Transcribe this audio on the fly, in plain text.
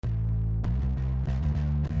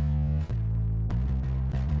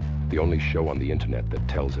The only show on the internet that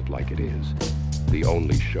tells it like it is. The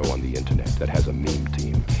only show on the internet that has a meme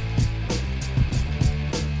team.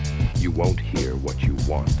 You won't hear what you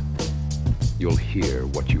want. You'll hear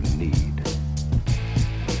what you need.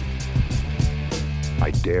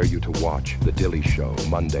 I dare you to watch The Dilley Show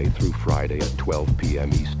Monday through Friday at 12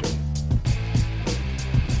 p.m. Eastern.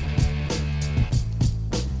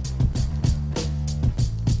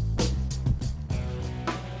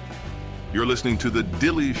 You're listening to The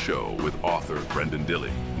Dilley Show with author Brenden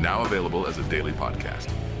Dilley, now available as a daily podcast.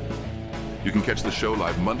 You can catch the show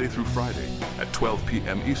live Monday through Friday at 12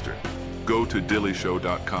 p.m. Eastern. Go to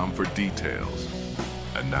DilleyShow.com for details.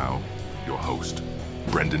 And now, your host,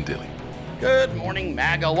 Brenden Dilley. Good morning,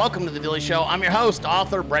 MAGA. Welcome to The Dilley Show. I'm your host,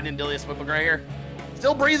 author Brenden Dilley, Swift Gray here.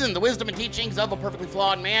 Still breathing the wisdom and teachings of a perfectly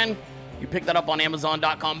flawed man. You pick that up on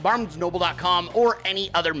Amazon.com, BarnesNoble.com, or any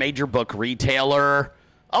other major book retailer.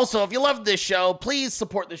 Also, if you love this show, please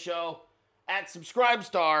support the show at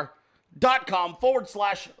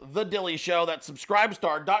subscribestar.com/The Dilley Show. That's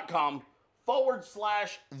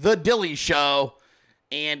subscribestar.com/The Dilley Show.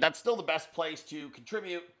 And that's still the best place to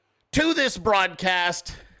contribute to this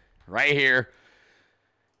broadcast right here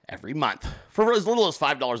every month for as little as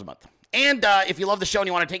 $5 a month. And if you love the show and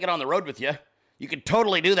you want to take it on the road with you, you can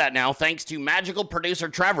totally do that now thanks to magical producer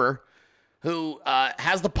Trevor, who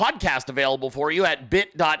has the podcast available for you at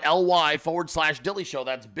bit.ly/Dilley Show.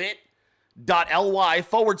 That's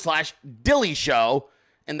bit.ly/Dilley Show.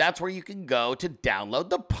 And that's where you can go to download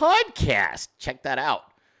the podcast. Check that out.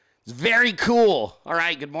 It's very cool. All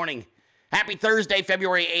right, good morning. Happy Thursday,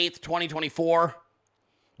 February 8th, 2024.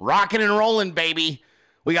 Rocking and rolling, baby.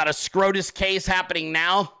 We got a SCOTUS case happening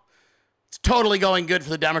now. It's totally going good for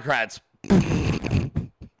the Democrats.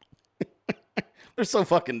 They're so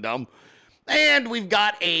fucking dumb. And we've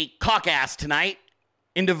got a caucus tonight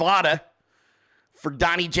in Navada for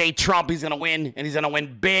Donnie J. Trump. He's going to win, and he's going to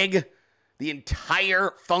win big. The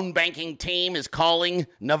entire phone banking team is calling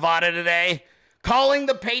Navada today, calling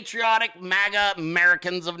the patriotic MAGA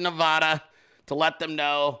Americans of Nevada to let them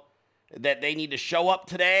know that they need to show up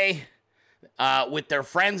today with their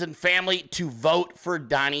friends and family to vote for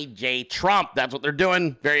Donnie J. Trump. That's what they're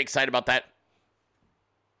doing. Very excited about that.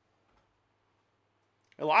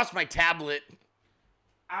 I lost my tablet.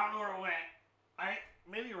 I don't know where it went.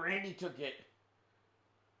 Maybe Randy took it.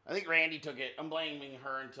 I think Randy took it. I'm blaming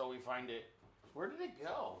her until we find it. Where did it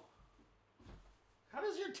go? How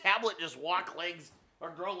does your tablet just walk legs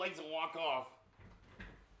or grow legs and walk off?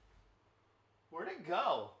 Where'd it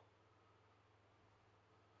go?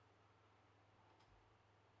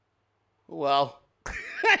 Well,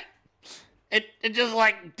 it just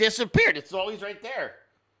like disappeared. It's always right there.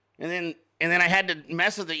 And then I had to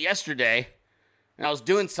mess with it yesterday, and I was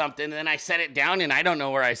doing something, and then I set it down, and I don't know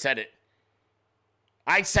where I set it.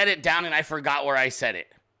 I set it down, and I forgot where I set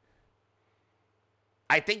it.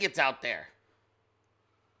 I think it's out there.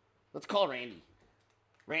 Let's call Randy.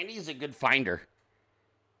 Randy's a good finder.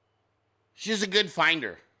 She's a good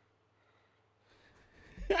finder.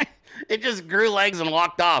 It just grew legs and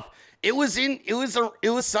walked off. It was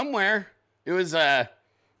somewhere. It was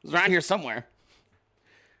around here somewhere.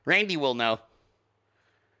 Randy will know.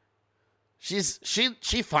 She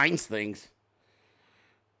finds things.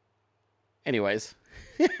 Anyways.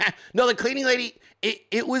 No, the cleaning lady,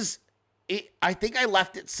 I think I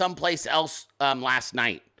left it someplace else last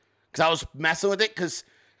night. Because I was messing with it because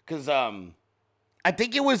I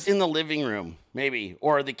think it was in the living room, maybe,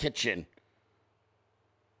 or the kitchen.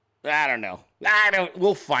 I don't know.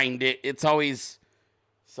 We'll find it. It's always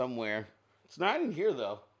somewhere. It's not in here,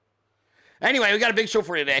 though. Anyway, we got a big show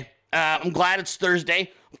for you today. I'm glad it's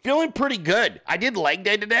Thursday. I'm feeling pretty good. I did leg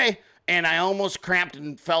day today, and I almost cramped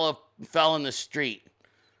and fell in the street.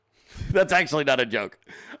 That's actually not a joke.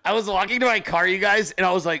 I was walking to my car, you guys, and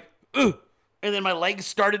I was like, ugh. And then my legs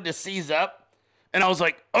started to seize up, and I was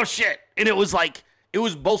like, oh, shit. And it was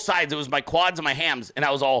both sides. It was my quads and my hams, and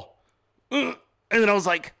I was all, ugh. And then I was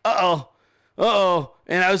like, uh-oh.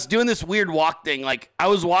 And I was doing this weird walk thing. Like, I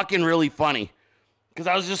was walking really funny. Because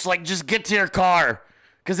I was just like, just get to your car.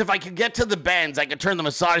 Because if I could get to the bends, I could turn the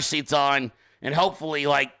massage seats on and hopefully,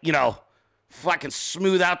 like, fucking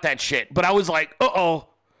smooth out that shit. But I was like, uh-oh.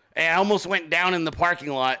 And I almost went down in the parking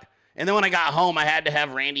lot. And then when I got home, I had to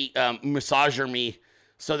have Randy massager me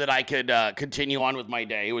so that I could continue on with my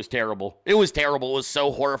day. It was terrible. It was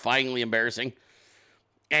so horrifyingly embarrassing.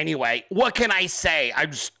 Anyway, what can I say?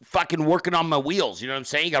 I'm just fucking working on my wheels. You know what I'm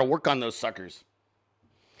saying? You got to work on those suckers.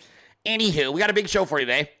 Anywho, we got a big show for you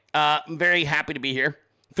today. I'm very happy to be here.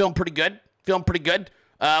 Feeling pretty good. What do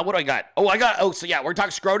I got? So we're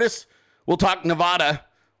talking SCOTUS. We'll talk Navada.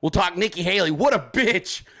 We'll talk Nikki Haley. What a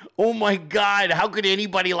bitch. Oh my God. How could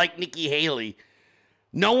anybody like Nikki Haley?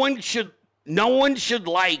 No one should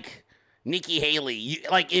like Nikki Haley.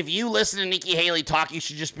 Like, if you listen to Nikki Haley talk, you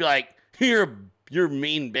should just be like, you're a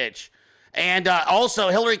mean bitch. And also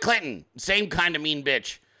Hillary Clinton, same kind of mean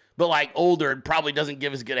bitch, but like older and probably doesn't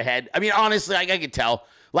give as good a head. I mean, honestly, I could tell.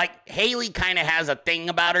 Like, Haley kind of has a thing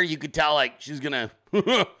about her. You could tell, like, she's gonna,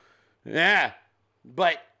 yeah.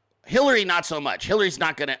 But Hillary, not so much. Hillary's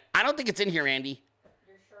not gonna, I don't think it's in here, Andy.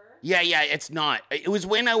 You're sure? Yeah, it's not. It was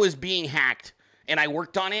when I was being hacked, and I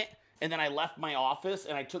worked on it, and then I left my office,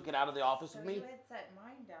 and I took it out of the office with me. You had set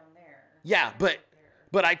mine down there. Yeah, but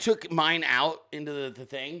I took mine out into the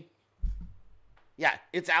thing. Yeah,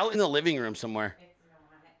 it's out in the living room somewhere. It's not.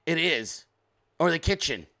 It is. Or the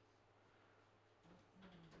kitchen.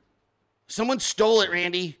 Someone stole it,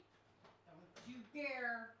 Randy. Don't you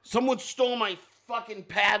dare. Someone stole my fucking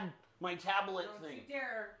pad, my tablet Don't thing. you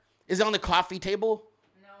dare. Is it on the coffee table?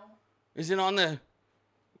 No. Is it on the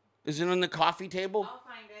coffee table? I'll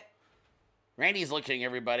find it. Randy's looking,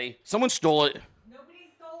 everybody. Someone stole it. Nobody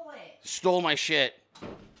stole it. Stole my shit.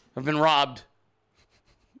 I've been robbed.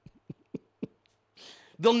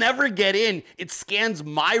 They'll never get in. It scans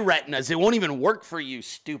my retinas. It won't even work for you,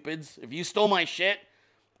 stupids. If you stole my shit,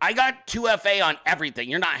 I got 2FA on everything.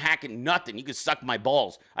 You're not hacking nothing. You can suck my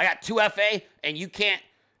balls. I got 2FA, and you can't,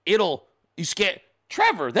 you scan.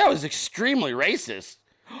 Trevor, that was extremely racist.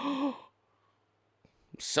 I'm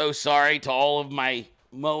so sorry to all of my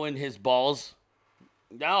mowing his balls.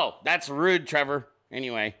 No, that's rude, Trevor.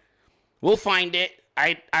 Anyway, we'll find it.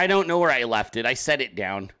 I don't know where I left it. I set it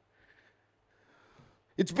down.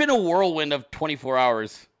 It's been a whirlwind of 24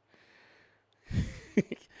 hours.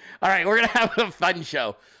 All right, we're going to have a fun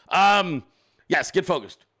show. Yes, get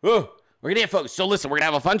focused. We're going to get focused. So listen, we're going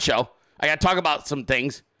to have a fun show. I got to talk about some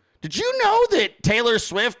things. Did you know that Taylor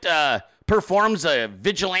Swift performs a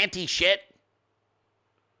vigilante shit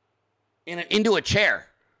into a chair?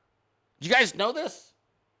 Did you guys know this?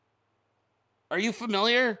 Are you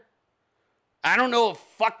familiar? I don't know if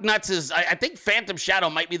Fucknuts is... I think Phantom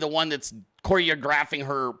Shadow might be the one that's choreographing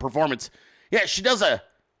her performance. Yeah, she does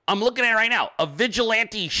I'm looking at it right now. A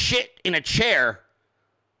vigilante shit in a chair.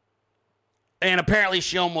 And apparently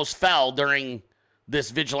she almost fell during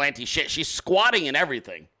this vigilante shit. She's squatting and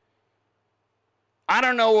everything. I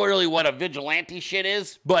don't know really what a vigilante shit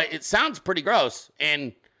is, but it sounds pretty gross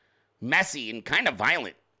and messy and kind of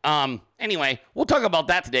violent. Anyway, we'll talk about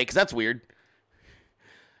that today because that's weird.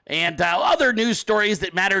 And other news stories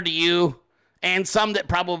that matter to you and some that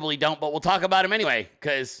probably don't, but we'll talk about them anyway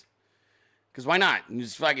because why not? You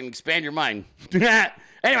just fucking expand your mind.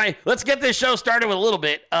 Anyway, let's get this show started with a little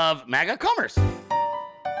bit of MAGA commerce.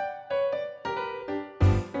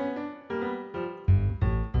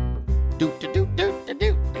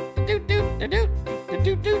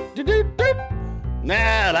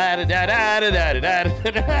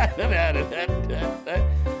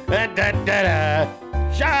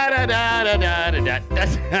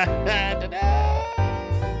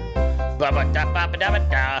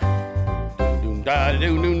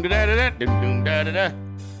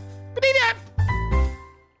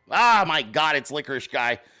 Oh my God, it's Licorice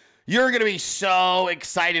Guy. You're going to be so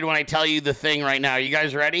excited when I tell you the thing right now. You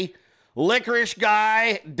guys ready?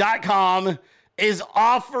 LicoriceGuy.com is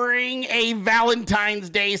offering a Valentine's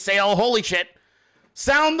Day sale. Holy shit.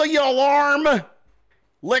 Sound the alarm.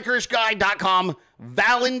 LicoriceGuy.com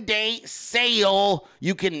Valentine's Day sale.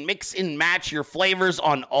 You can mix and match your flavors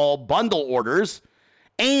on all bundle orders.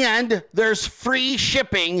 And there's free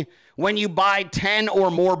shipping when you buy 10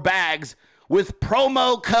 or more bags with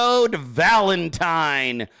promo code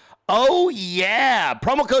Valentine. Oh, yeah.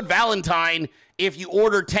 Promo code Valentine. If you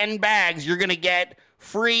order 10 bags, you're going to get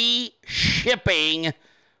free shipping.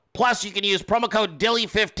 Plus, you can use promo code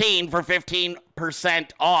Dilley15 for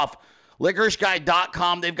 15% off.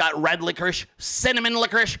 LicoriceGuy.com. They've got red licorice, cinnamon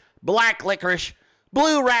licorice, black licorice,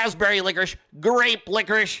 blue raspberry licorice, grape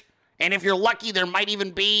licorice. And if you're lucky, there might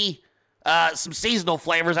even be some seasonal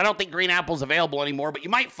flavors. I don't think green apple's available anymore, but you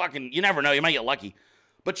never know. You might get lucky.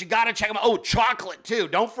 But you got to check them out. Oh, chocolate, too.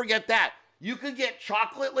 Don't forget that. You could get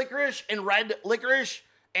chocolate licorice and red licorice,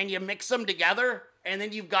 and you mix them together, and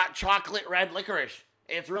then you've got chocolate red licorice.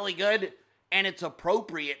 It's really good, and it's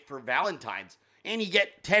appropriate for Valentine's. And you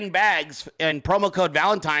get 10 bags and promo code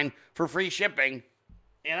Valentine for free shipping.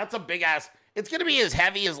 And that's a big ass. It's going to be as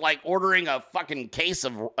heavy as like ordering a fucking case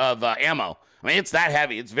of ammo. I mean, it's that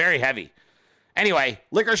heavy. It's very heavy. Anyway,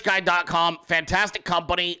 LicoriceGuy.com, fantastic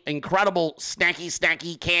company, incredible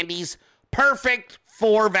snacky candies, perfect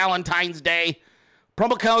for Valentine's Day.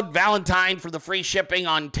 Promo code Valentine for the free shipping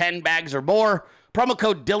on 10 bags or more. Promo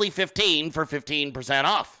code Dilley15 for 15%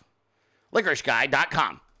 off.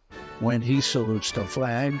 LicorishGuy.com. When he salutes the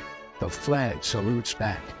flag salutes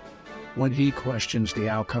back. When he questions the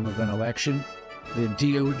outcome of an election, the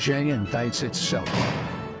DOJ indicts itself.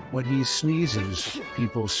 When he sneezes,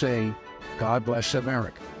 people say, God bless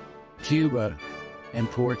America. Cuba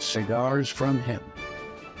imports cigars from him.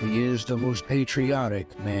 He is the most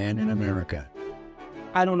patriotic man in America.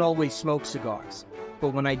 I don't always smoke cigars, but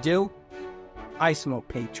when I do, I smoke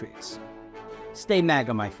Patriots. Stay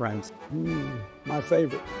MAGA, my friends. My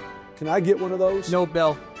favorite. Can I get one of those? No,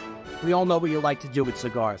 Bill. We all know what you like to do with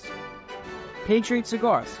cigars. Patriot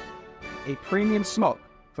Cigars, a premium smoke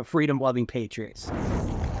for freedom-loving patriots.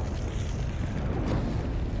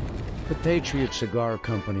 The Patriot Cigar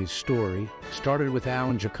Company's story started with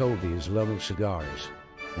Alan Jacoby's love of cigars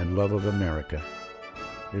and love of America.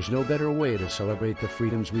 There's no better way to celebrate the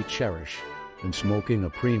freedoms we cherish than smoking a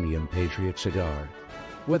premium Patriot cigar.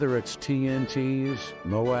 Whether it's TNTs,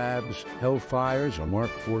 Moabs, Hellfires, or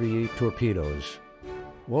Mark 48 torpedoes,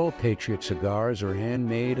 all Patriot cigars are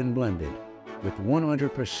handmade and blended with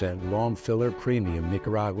 100% long filler premium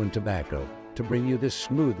Nicaraguan tobacco to bring you the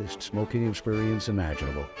smoothest smoking experience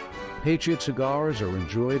imaginable. Patriot cigars are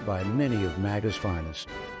enjoyed by many of MAGA's finest.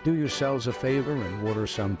 Do yourselves a favor and order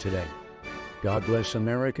some today. God bless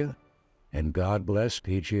America, and God bless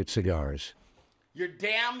Patriot Cigars. You're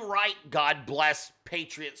damn right, God bless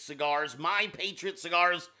Patriot Cigars.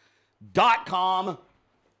 MyPatriotCigars.com.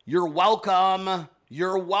 You're welcome.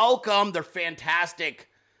 You're welcome. They're fantastic.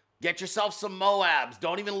 Get yourself some Moabs.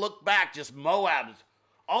 Don't even look back, just Moabs.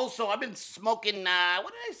 Also, I've been smoking, what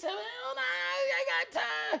did I say? Hold on, I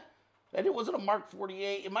got, and it wasn't a Mark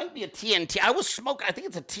 48. It might be a TNT. I think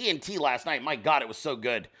it's a TNT last night. My God, it was so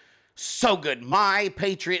good. So good.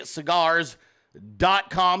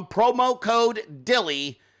 MyPatriotCigars.com. Promo code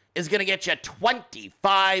Dilley is going to get you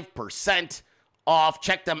 25% off.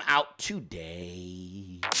 Check them out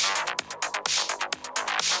today.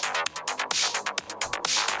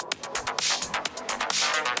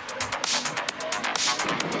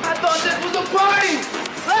 I thought this was a party!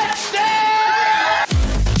 Let's dance!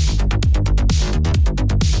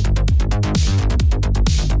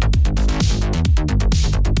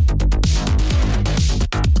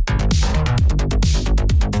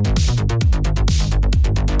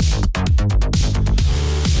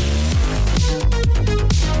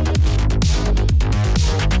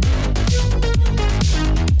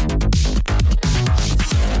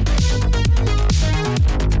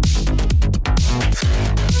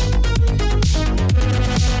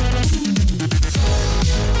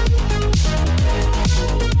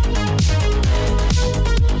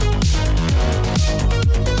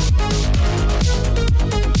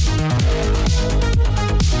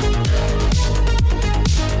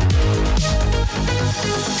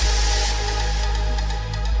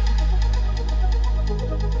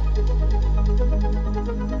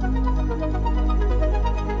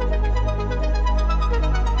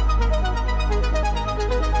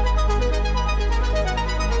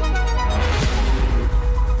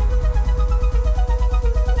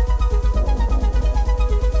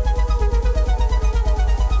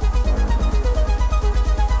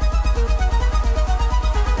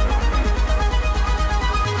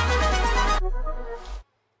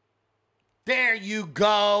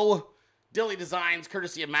 Go. Dilley Designs,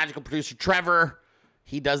 courtesy of magical producer Trevor.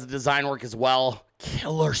 He does the design work as well.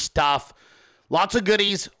 Killer stuff. Lots of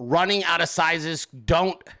goodies. Running out of sizes.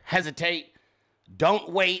 Don't hesitate. Don't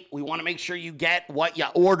wait. We want to make sure you get what you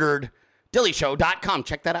ordered. DilleyShow.com.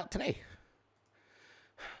 Check that out today.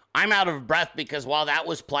 I'm out of breath because while that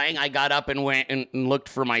was playing, I got up and went and looked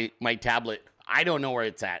for my tablet. I don't know where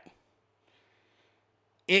it's at.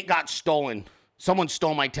 It got stolen. Someone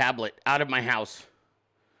stole my tablet out of my house.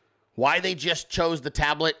 Why they just chose the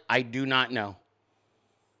tablet, I do not know.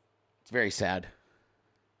 It's very sad. I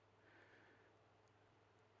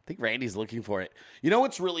think Randy's looking for it. You know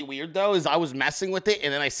what's really weird, though, is I was messing with it,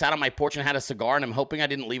 and then I sat on my porch and had a cigar, and I'm hoping I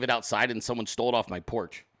didn't leave it outside and someone stole it off my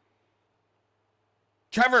porch.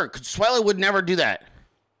 Trevor, Consuelo would never do that.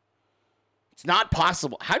 It's not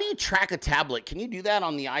possible. How do you track a tablet? Can you do that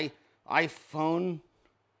on the iPhone?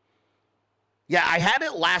 Yeah, I had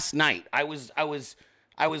it last night. I was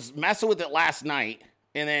messing with it last night,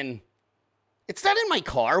 and then it's not in my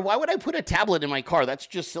car. Why would I put a tablet in my car? That's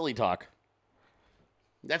just silly talk.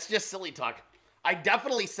 That's just silly talk. I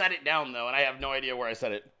definitely set it down, though, and I have no idea where I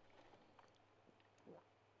set it.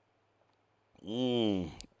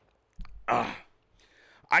 I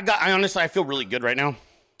honestly, I feel really good right now.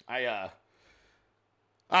 I don't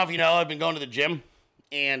know if you know, I've been going to the gym,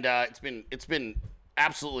 and it's been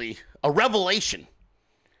absolutely a revelation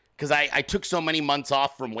because I took so many months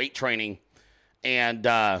off from weight training and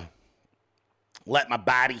let my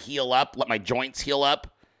body heal up, let my joints heal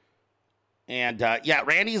up. And yeah,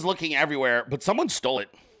 Randy's looking everywhere, but someone stole it.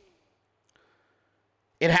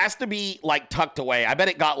 It has to be like tucked away. I bet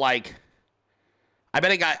it got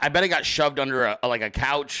shoved under a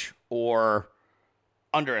couch or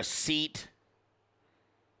under a seat.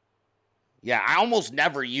 Yeah, I almost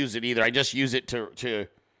never use it either. I just use it to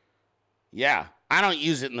yeah. I don't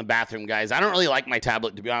use it in the bathroom, guys. I don't really like my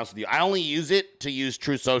tablet, to be honest with you. I only use it to use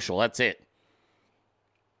True Social. That's it.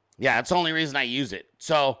 Yeah, that's the only reason I use it.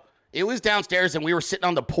 So it was downstairs, and we were sitting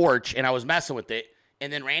on the porch, and I was messing with it,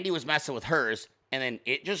 and then Randy was messing with hers, and then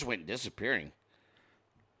it just went disappearing.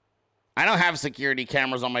 I don't have security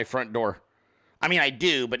cameras on my front door. I mean, I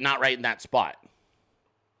do, but not right in that spot.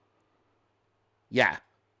 Yeah.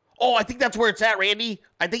 Oh, I think that's where it's at, Randy.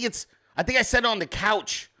 I think I set it on the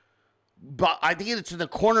couch. But I think it's in the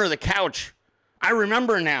corner of the couch. I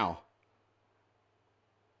remember now.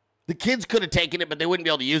 The kids could have taken it, but they wouldn't be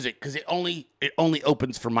able to use it because it only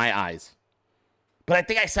opens for my eyes. But I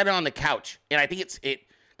think I set it on the couch, and I think it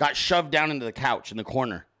got shoved down into the couch in the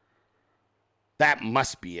corner. That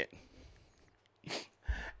must be it.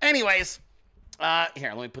 Anyways,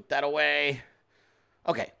 here, let me put that away.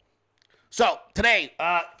 Okay. So today,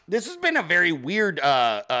 this has been a very weird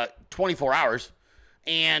 24 hours,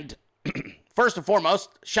 and first and foremost,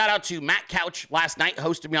 shout out to Matt Couch last night,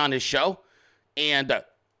 hosted me on his show, and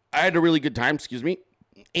I had a really good time. Excuse me,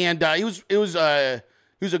 and he was a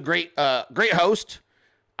great host.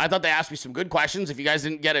 I thought they asked me some good questions. If you guys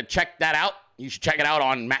didn't get to check that out, you should check it out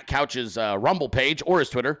on Matt Couch's Rumble page or his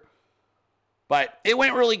Twitter. But it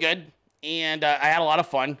went really good, and I had a lot of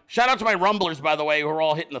fun. Shout out to my Rumblers, by the way, who are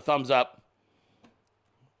all hitting the thumbs up.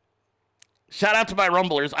 Shout out to my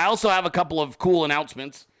Rumblers. I also have a couple of cool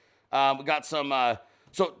announcements. We got some,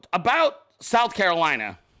 so about South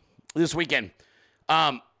Carolina this weekend.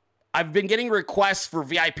 I've been getting requests for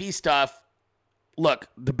VIP stuff. Look,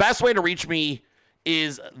 the best way to reach me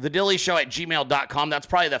is thedillyshow@gmail.com. That's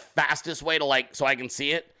probably the fastest way to so I can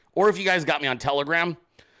see it. Or if you guys got me on Telegram,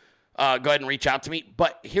 go ahead and reach out to me.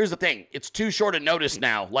 But here's the thing. It's too short a notice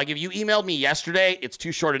now. Like if you emailed me yesterday, it's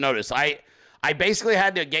too short a notice. I basically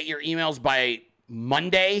had to get your emails by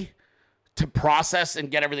Monday to process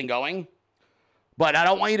and get everything going. But I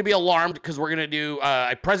don't want you to be alarmed because we're going to do,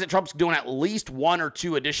 President Trump's doing at least 1 or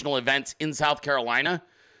 2 additional events in South Carolina.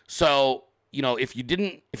 So, if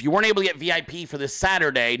you weren't able to get VIP for this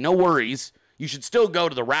Saturday, no worries. You should still go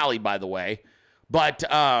to the rally, by the way. But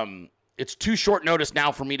it's too short notice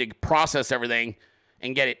now for me to process everything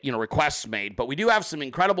and get it, requests made. But we do have some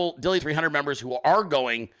incredible Dilley 300 members who are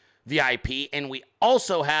going VIP. And we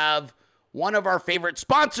also have one of our favorite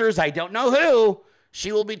sponsors, I don't know who,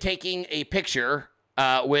 she will be taking a picture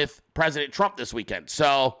with President Trump this weekend.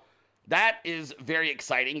 So that is very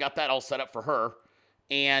exciting. Got that all set up for her.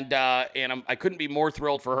 And I couldn't be more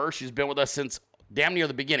thrilled for her. She's been with us since damn near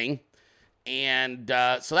the beginning. And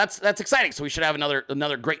so that's exciting. So we should have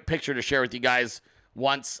another great picture to share with you guys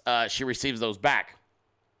once she receives those back.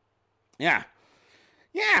 Yeah.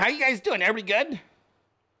 Yeah, how you guys doing? Everybody good?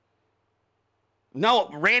 No,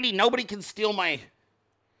 Randy, nobody can steal my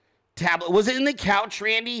tablet. Was it in the couch,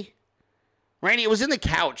 Randy? Randy, it was in the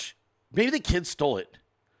couch. Maybe the kids stole it.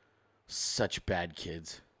 Such bad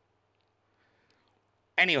kids.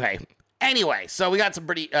 Anyway, so we got some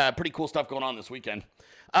pretty cool stuff going on this weekend.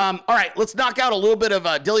 All right, let's knock out a little bit of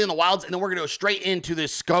Dilley in the Wilds, and then we're going to go straight into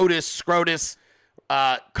this SCOTUS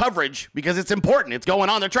coverage because it's important. It's going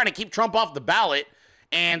on. They're trying to keep Trump off the ballot,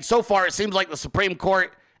 and so far it seems like the Supreme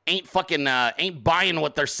Court ain't buying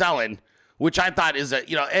what they're selling, which I thought is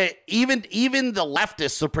even the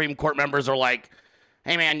leftist Supreme Court members are like,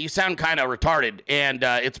 hey man, you sound kind of retarded, and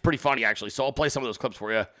it's pretty funny actually. So I'll play some of those clips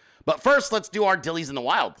for you. But first, let's do our Dillies in the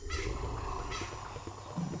Wild.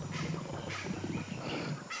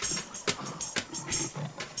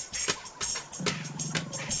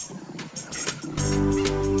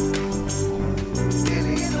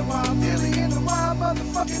 Dilley in the wild,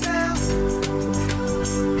 motherfucking now.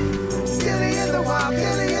 Dilley in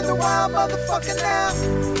the wild, motherfucking now.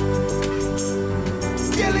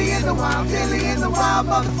 Dilley in the wild,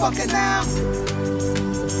 motherfucking now.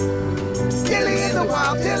 Dilley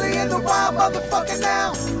in the wild, motherfucking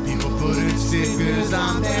now. People putting stickers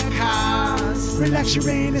on their cars. Relax your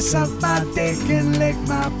anus up my dick and lick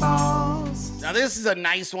my balls. Now this is a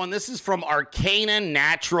nice one. This is from Arcana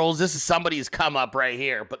Naturals. This is somebody's come up right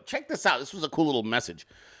here. But check this out. This was a cool little message.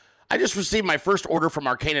 I just received my first order from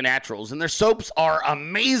Arcana Naturals, and their soaps are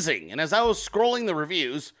amazing. And as I was scrolling the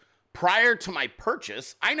reviews, prior to my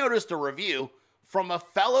purchase, I noticed a review from a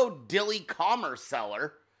fellow Dilley commerce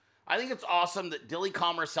seller. I think it's awesome that Dilley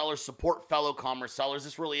commerce sellers support fellow commerce sellers.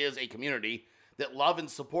 This really is a community that love and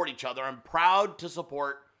support each other. I'm proud to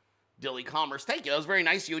support Dilley commerce. Thank you. That was very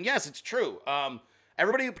nice of you. And yes, it's true.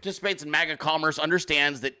 Everybody who participates in MAGA commerce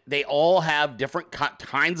understands that they all have different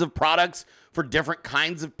kinds of products for different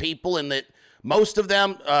kinds of people, and that most of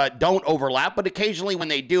them don't overlap, but occasionally when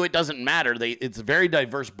they do, it doesn't matter. It's very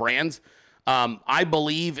diverse brands. I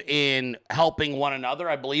believe in helping one another.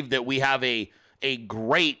 I believe that we have a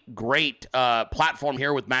great platform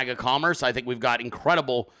here with MAGA Commerce. I think we've got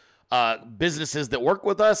incredible businesses that work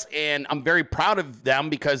with us, and I'm very proud of them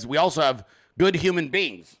because we also have good human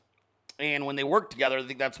beings. And when they work together, I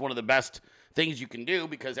think that's one of the best things you can do,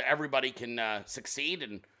 because everybody can succeed,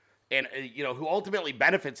 and who ultimately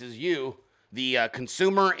benefits is you, the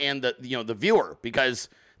consumer, and the viewer, because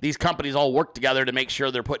these companies all work together to make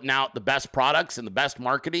sure they're putting out the best products and the best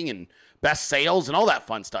marketing and best sales and all that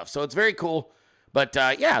fun stuff. So it's very cool. But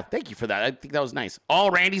yeah, thank you for that. I think that was nice.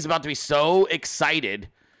 Randy's about to be so excited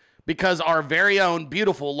because our very own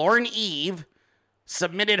beautiful Lauren Eve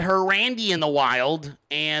submitted her Randy in the Wild.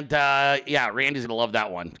 And yeah, Randy's going to love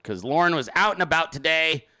that one because Lauren was out and about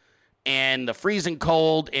today and the freezing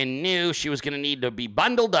cold and knew she was going to need to be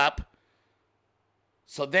bundled up.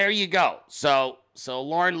 So there you go. So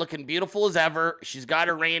Lauren looking beautiful as ever. She's got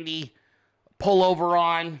her Randy pullover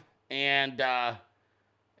on, and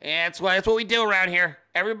that's what we do around here.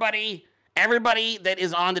 Everybody that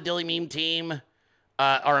is on the Dilley meme team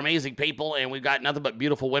are amazing people, and we've got nothing but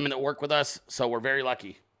beautiful women that work with us, so we're very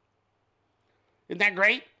lucky. Isn't that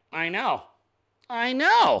great? I know.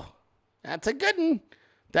 That's a good one.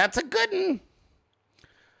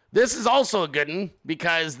 This is also a good one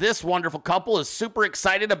because this wonderful couple is super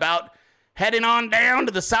excited about heading on down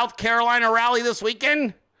to the South Carolina rally this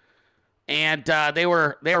weekend. And they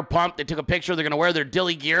were pumped. They took a picture. They're going to wear their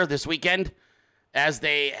Dilley gear this weekend as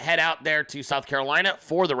they head out there to South Carolina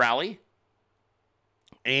for the rally.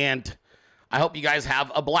 And I hope you guys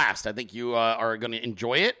have a blast. I think you are going to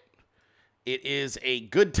enjoy it. It is a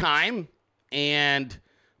good time and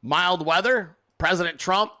mild weather. President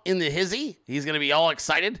Trump in the hizzy. He's going to be all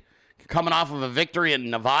excited coming off of a victory in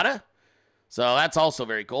Nevada. So that's also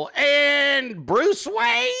very cool. And Bruce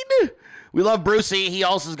Wayne. We love Brucey. He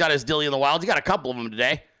also has got his Dilley in the Wild. He got a couple of them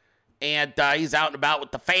today. And he's out and about with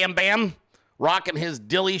the fam bam, rocking his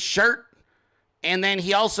Dilley shirt. And then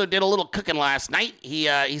he also did a little cooking last night. He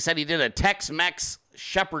said he did a Tex-Mex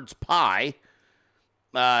shepherd's pie.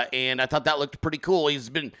 And I thought that looked pretty cool. He's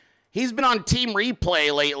been on Team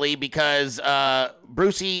Replay lately because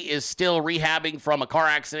Brucey is still rehabbing from a car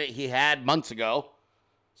accident he had months ago.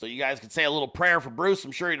 So you guys could say a little prayer for Bruce.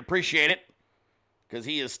 I'm sure he'd appreciate it because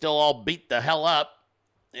he is still all beat the hell up.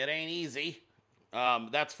 It ain't easy.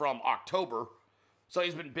 That's from October. So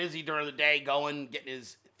he's been busy during the day getting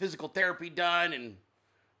his physical therapy done and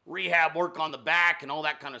rehab work on the back and all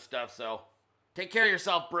that kind of stuff. So take care of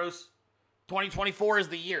yourself, Bruce. 2024 is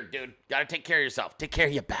the year, dude. Got to take care of yourself. Take care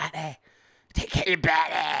of your body. Take care of your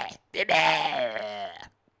body.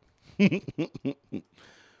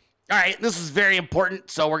 All right, this is very important,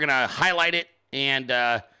 so we're going to highlight it, and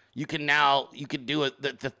you can do it,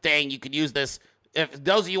 the thing. You can use this. If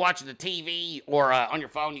those of you watching the TV or on your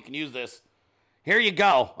phone, you can use this. Here you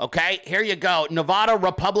go, okay? Here you go. Navada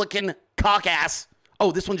Republican Caucus.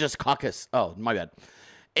 Oh, this one just Caucus. Oh, my bad.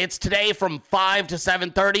 It's today from 5 to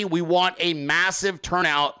 7:30. We want a massive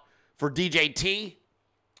turnout for DJT.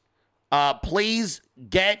 Please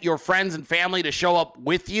get your friends and family to show up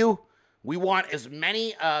with you. We want as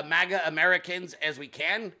many MAGA Americans as we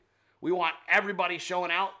can. We want everybody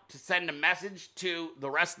showing out to send a message to the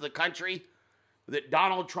rest of the country that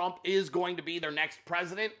Donald Trump is going to be their next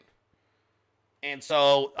president. And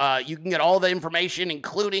so you can get all the information,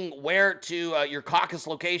 including where to your caucus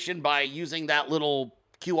location, by using that little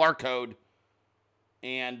QR code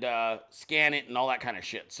and scan it and all that kind of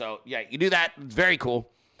shit. So, yeah, you do that. It's very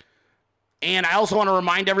cool. And I also want to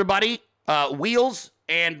remind everybody, Wheels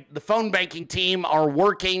and the phone banking team are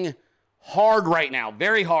working hard right now,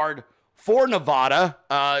 very hard, for Nevada.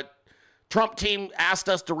 Trump team asked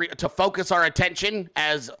us to focus our attention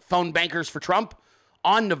as phone bankers for Trump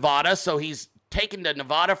on Nevada. So he's taken to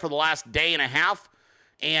Nevada for the last day and a half.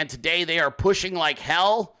 And today they are pushing like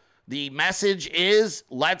hell. The message is,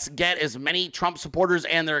 let's get as many Trump supporters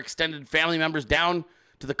and their extended family members down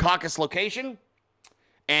to the caucus location.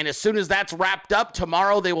 And as soon as that's wrapped up,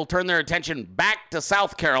 tomorrow they will turn their attention back to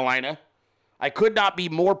South Carolina. I could not be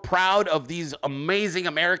more proud of these amazing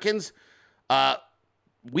Americans.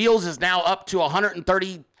 Wheels is now up to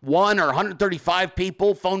 101 or 135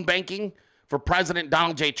 people phone banking for President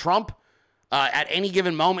Donald J. Trump. At any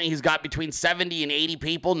given moment, he's got between 70 and 80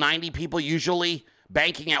 people, 90 people usually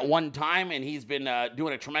banking at one time, and he's been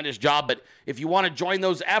doing a tremendous job. But if you want to join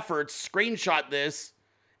those efforts, screenshot this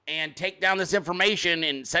and take down this information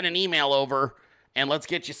and send an email over, and let's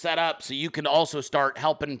get you set up so you can also start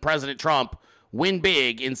helping President Trump win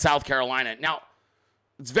big in South Carolina. Now,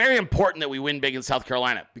 it's very important that we win big in South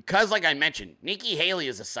Carolina because, like I mentioned, Nikki Haley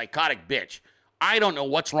is a psychotic bitch. I don't know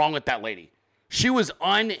what's wrong with that lady. She was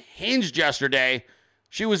unhinged yesterday.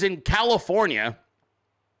 She was in California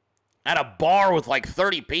at a bar with like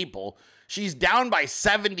 30 people. She's down by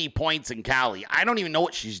 70 points in Cali. I don't even know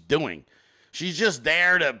what she's doing. She's just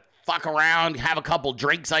there to fuck around, have a couple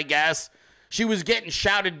drinks, I guess. She was getting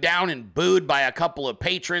shouted down and booed by a couple of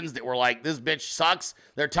patrons that were like, this bitch sucks.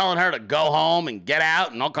 They're telling her to go home and get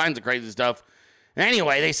out and all kinds of crazy stuff.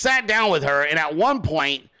 Anyway, they sat down with her, and at one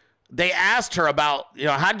point, they asked her about,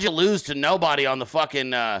 how did you lose to nobody on the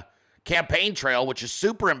fucking campaign trail, which is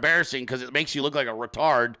super embarrassing because it makes you look like a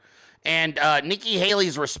retard. And Nikki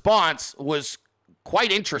Haley's response was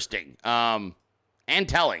quite interesting and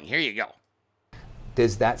telling. Here you go.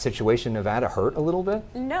 Does that situation in Nevada hurt a little bit?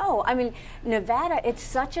 No. I mean, Nevada, it's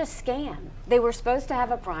such a scam. They were supposed to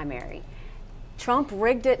have a primary. Trump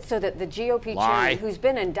rigged it so that the GOP chairman, who's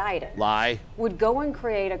been indicted, would go and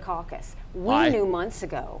create a caucus. We knew months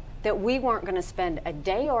ago that we weren't going to spend a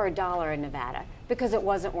day or a dollar in Nevada because it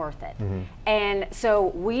wasn't worth it. And so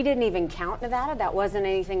we didn't even count Nevada. That wasn't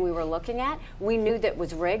anything we were looking at. We knew that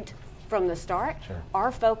was rigged from the start.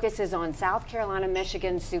 Our focus is on South Carolina,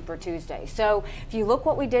 Michigan, Super Tuesday. So if you look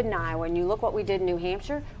what we did in Iowa and you look what we did in New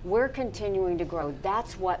Hampshire, we're continuing to grow.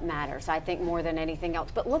 That's what matters, I think, more than anything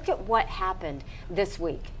else. But look at what happened this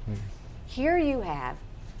week. Here you have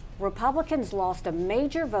Republicans lost a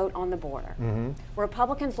major vote on the border.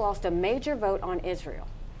 Republicans lost a major vote on Israel.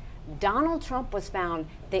 Donald Trump was found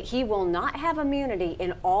that he will not have immunity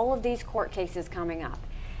in all of these court cases coming up.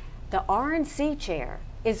 The RNC chair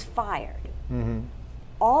is fired.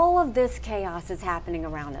 All of this chaos is happening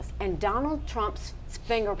around us, and Donald Trump's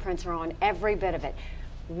fingerprints are on every bit of it.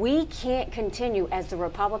 We can't continue as the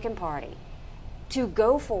Republican Party to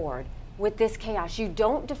go forward with this chaos. You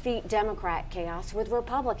don't defeat Democrat chaos with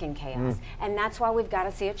Republican chaos, and that's why we've got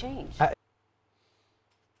to see a change.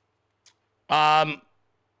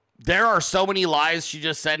 There are so many lies she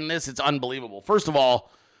just said in this, it's unbelievable. First of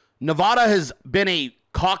all, Nevada has been a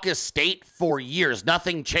caucus state for years.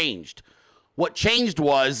 Nothing changed. What changed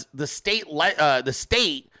was the state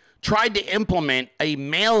tried to implement a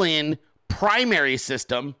mail-in primary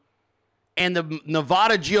system, and the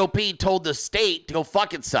Nevada GOP told the state to go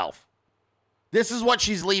fuck itself. This is what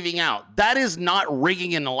she's leaving out. That is not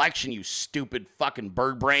rigging an election, you stupid fucking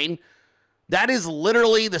bird brain. That is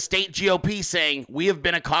literally the state GOP saying, we have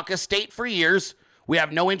been a caucus state for years. We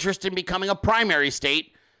have no interest in becoming a primary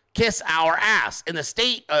state. Kiss our ass. And the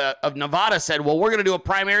state of Nevada said, well, we're going to do a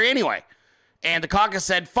primary anyway. And the caucus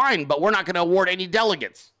said, fine, but we're not going to award any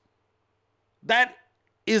delegates. That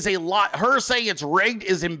is a lot. Her saying it's rigged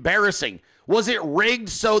is embarrassing. Was it rigged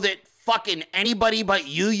so that fucking anybody but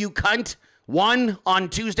you cunt, won on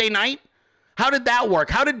Tuesday night? How did that work?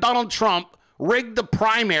 How did Donald Trump rig the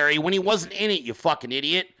primary when he wasn't in it, you fucking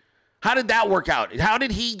idiot? How did that work out? How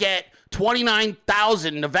did he get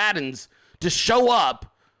 29,000 Nevadans to show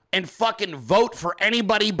up and fucking vote for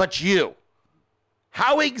anybody but you?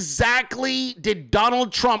 How exactly did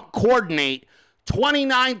Donald Trump coordinate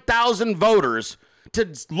 29,000 voters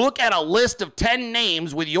to look at a list of 10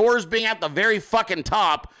 names, with yours being at the very fucking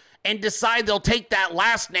top, and decide they'll take that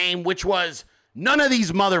last name, which was none of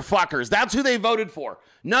these motherfuckers? That's who they voted for.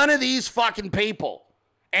 None of these fucking people.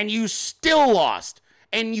 And you still lost.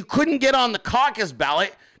 And you couldn't get on the caucus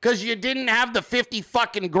ballot because you didn't have the 50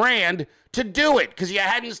 fucking grand to do it, because you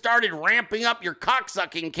hadn't started ramping up your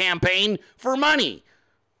cocksucking campaign for money.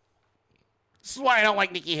 This is why I don't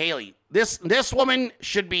like Nikki Haley. This woman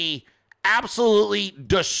should be absolutely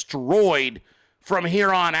destroyed from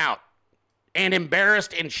here on out, and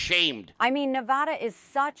embarrassed and shamed. I mean, Nevada is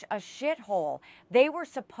such a shithole. They were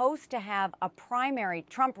supposed to have a primary.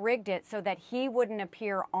 Trump rigged it so that he wouldn't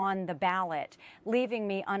appear on the ballot, leaving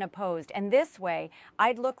me unopposed. And this way,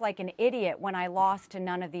 I'd look like an idiot when I lost to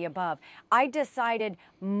none of the above. I decided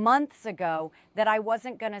months ago that I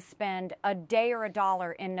wasn't going to spend a day or a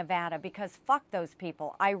dollar in Nevada, because fuck those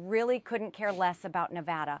people. I really couldn't care less about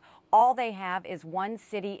Nevada. All they have is one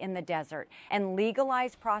city in the desert, and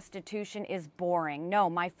legalized prostitution is boring. No,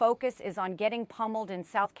 my focus is on getting pummeled in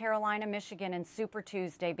South Carolina, Michigan, and Super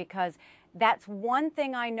Tuesday, because that's one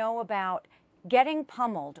thing I know about getting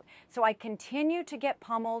pummeled. So I continue to get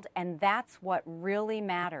pummeled, and that's what really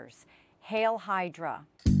matters. Hail Hydra.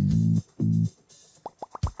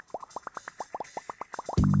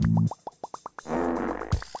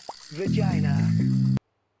 Vagina.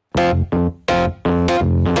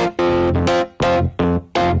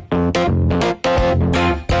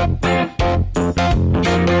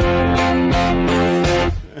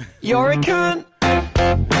 You're a cunt.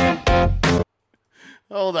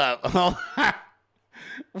 Hold up.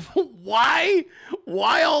 Why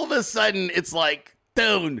all of a sudden it's like,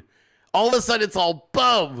 dude, all of a sudden it's all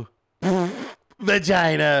boom,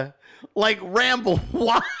 vagina, like Ramble.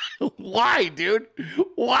 Why, dude?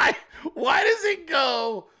 Why does it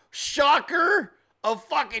go shocker, a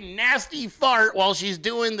fucking nasty fart while she's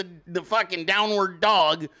doing the fucking downward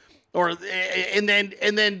dog, or and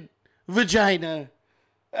then vagina?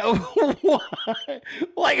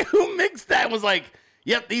 Like, who mixed that and was like,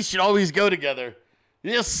 yep, these should always go together?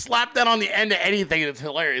 You just slap that on the end of anything and it's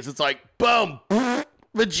hilarious. It's like, boom,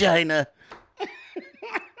 vagina.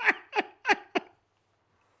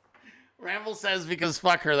 Ramble says because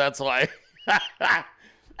fuck her, that's why.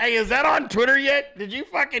 Hey, is that on Twitter yet? Did you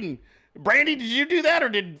fucking... Brandy, did you do that or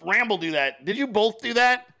did Ramble do that? Did you both do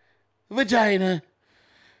that? Vagina.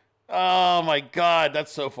 Oh my God,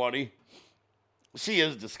 that's so funny. She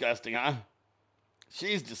is disgusting, huh?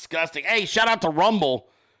 She's disgusting. Hey, shout out to Rumble.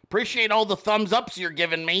 Appreciate all the thumbs ups you're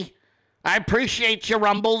giving me. I appreciate you,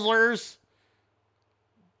 Rumblers.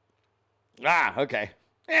 Ah, okay.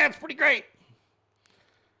 Yeah, it's pretty great.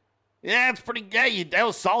 Yeah, it's pretty good. That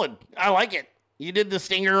was solid. I like it. You did the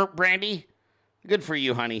stinger, Brandy. Good for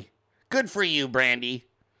you, honey. Good for you, Brandy.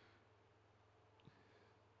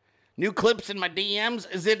 New clips in my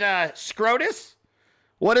DMs. Is it SCOTUS?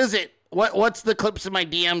 What is it? What's the clips in my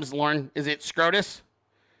DMs, Lauren? Is it SCOTUS?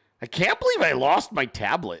 I can't believe I lost my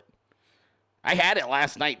tablet. I had it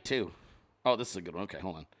last night, too. Oh, this is a good one. Okay,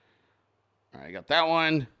 hold on. All right, I got that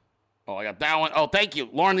one. Oh, I got that one. Oh, thank you.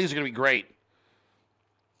 Lauren, these are going to be great.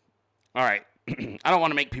 All right. I don't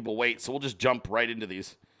want to make people wait, so we'll just jump right into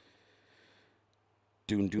these.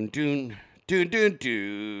 Doon, doon, doon. Doon, doon,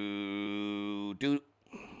 doon. Doon.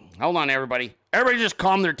 Hold on, everybody. Everybody just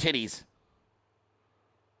calm their titties.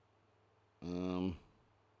 All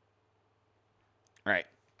right.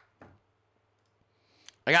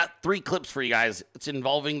 I got 3 clips for you guys. It's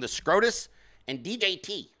involving the SCOTUS and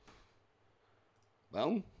DJT.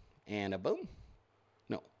 Boom. And a boom.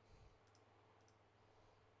 No.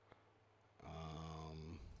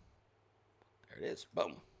 There it is.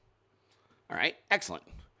 Boom. All right. Excellent.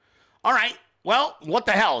 All right. Well, what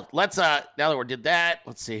the hell? Let's, now that we did that,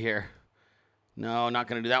 let's see here. No, not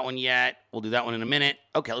going to do that one yet. We'll do that one in a minute.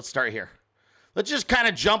 Okay, let's start here. Let's just kind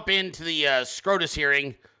of jump into the SCOTUS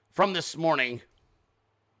hearing from this morning.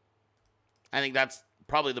 I think that's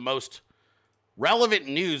probably the most relevant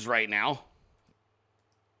news right now.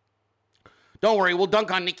 Don't worry, we'll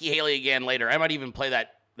dunk on Nikki Haley again later. I might even play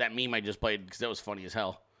that meme I just played because that was funny as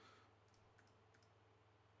hell.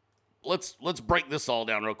 Let's break this all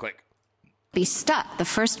down real quick. Be stuck. The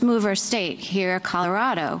first mover state here,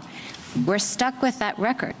 Colorado, we're stuck with that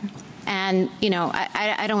record. And, you know,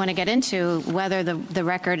 I don't want to get into whether the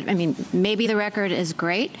record, I mean, maybe the record is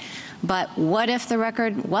great, but what if the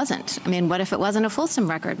record wasn't? I mean, what if it wasn't a fulsome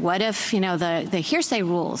record? What if, you know, the hearsay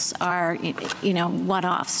rules are, you know,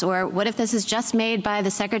 one-offs? Or what if this is just made by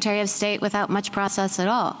the Secretary of State without much process at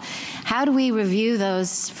all? How do we review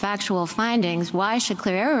those factual findings? Why should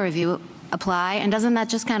clear error review apply? And doesn't that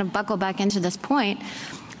just kind of buckle back into this point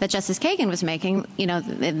that Justice Kagan was making, you know,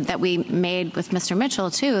 that we made with Mr. Mitchell,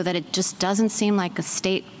 too, that it just doesn't seem like a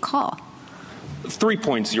state call? 3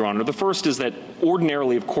 points, Your Honor. The first is that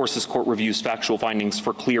ordinarily, of course, this court reviews factual findings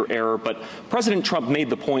for clear error, but President Trump made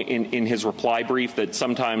the point in his reply brief that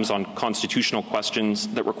sometimes on constitutional questions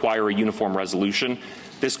that require a uniform resolution,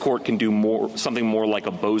 this court can do something more like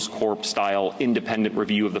a Bose Corp-style independent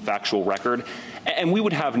review of the factual record. And we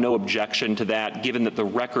would have no objection to that, given that the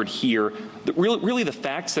record here, really the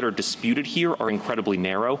facts that are disputed here are incredibly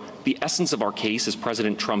narrow. The essence of our case is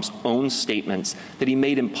President Trump's own statements that he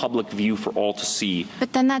made in public view for all to see.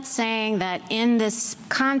 But then that's saying that in this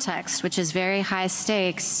context, which is very high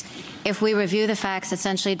stakes, if we review the facts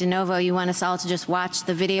essentially de novo, you want us all to just watch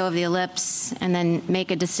the video of the ellipse and then make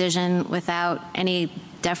a decision without any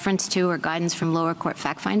deference to or guidance from lower court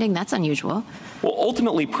fact-finding? That's unusual. Well,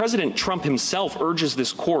 ultimately, President Trump himself urges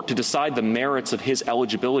this court to decide the merits of his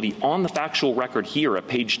eligibility on the factual record here at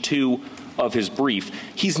page 2 of his brief.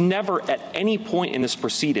 He's never at any point in this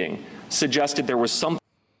proceeding suggested there was some.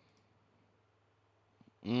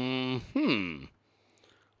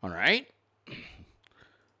 All right.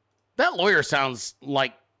 That lawyer sounds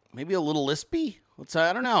like maybe a little lispy.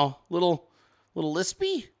 I don't know, little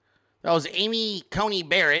lispy. That was Amy Coney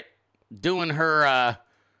Barrett doing her,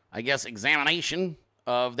 I guess, examination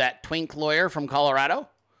of that twink lawyer from Colorado.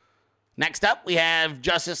 Next up, we have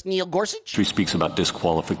Justice Neil Gorsuch. He speaks about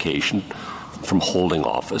disqualification from holding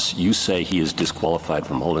office. You say he is disqualified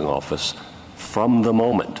from holding office from the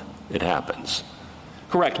moment it happens.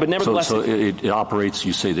 Correct, but nevertheless... So it operates,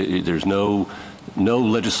 you say that there's no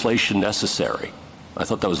legislation necessary. I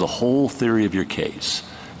thought that was the whole theory of your case.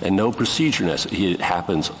 And no procedure necessary. It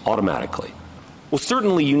happens automatically. Well,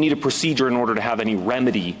 certainly you need a procedure in order to have any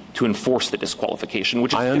remedy to enforce the disqualification,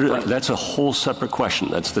 which is different. That's a whole separate question.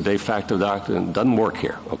 That's the de facto doctrine. It doesn't work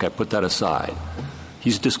here. Okay, put that aside.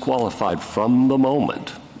 He's disqualified from the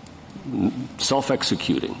moment.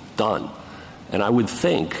 Self-executing. Done. And I would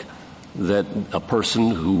think that a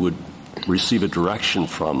person who would receive a direction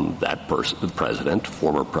from that person, the president,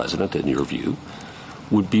 former president, in your view,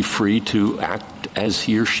 would be free to act as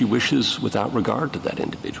he or she wishes without regard to that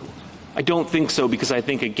individual. I don't think so, because I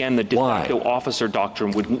think, again, the de facto officer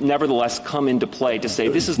doctrine would nevertheless come into play to say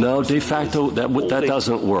this is... No, de facto, that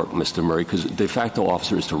doesn't work, Mr. Murray, because de facto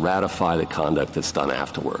officer is to ratify the conduct that's done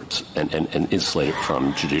afterwards and insulate it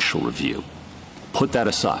from judicial review. Put that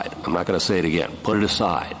aside. I'm not going to say it again. Put it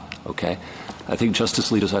aside, okay? I think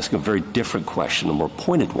Justice Alito's asking a very different question, a more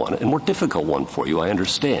pointed one, and more difficult one for you, I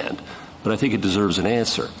understand, but I think it deserves an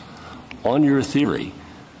answer. On your theory,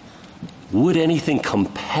 would anything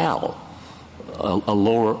compel a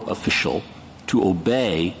lower official to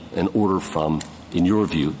obey an order from, in your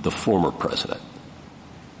view, the former president?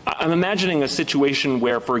 I'm imagining a situation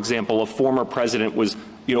where, for example, a former president was,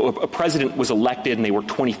 a president was elected and they were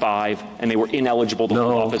 25 and they were ineligible to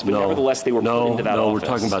hold office, but nevertheless they were put into that office. No, we're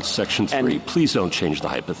talking about Section 3. Please don't change the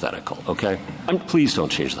hypothetical, okay? Please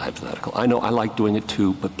don't change the hypothetical. I know I like doing it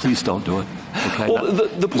too, but please don't do it, okay? Well,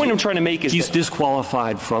 the point I'm trying to make is he's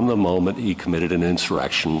disqualified from the moment he committed an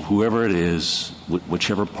insurrection, whoever it is,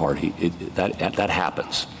 whichever party, that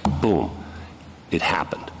happens. Boom. It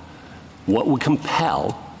happened. What would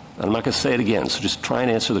compel... I'm not going to say it again, so just try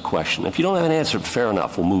and answer the question. If you don't have an answer, fair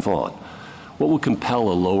enough, we'll move on. What would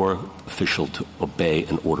compel a lower official to obey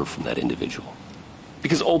an order from that individual?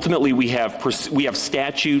 Because ultimately we have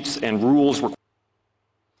statutes and rules.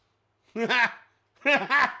 I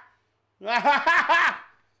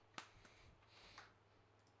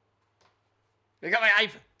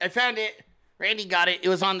found it. Randy got it. It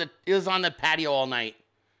was on the patio all night.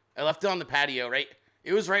 I left it on the patio, right?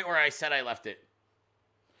 It was right where I said I left it.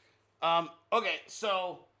 Okay,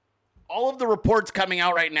 so all of the reports coming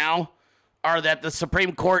out right now are that the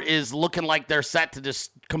Supreme Court is looking like they're set to just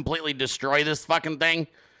completely destroy this fucking thing.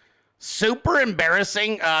 Super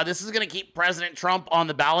embarrassing. This is going to keep President Trump on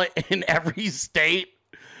the ballot in every state.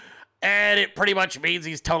 And it pretty much means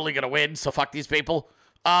he's totally going to win, so fuck these people.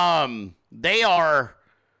 They're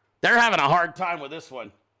having a hard time with this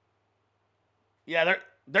one. Yeah,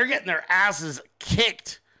 they're getting their asses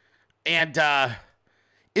kicked. And,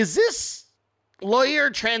 is this lawyer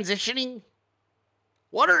transitioning?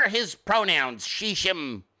 What are his pronouns?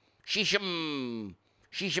 Shishim sure?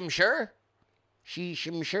 Shishim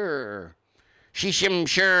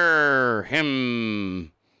sure,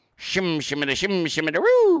 him.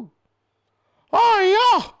 Shim-shimada-shim-shimada-roo.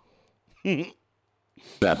 Oh, yeah.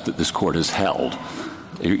 That this court has held.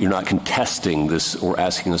 You're not contesting this or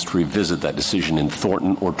asking us to revisit that decision in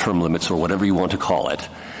Thornton or term limits or whatever you want to call it,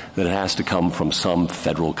 that it has to come from some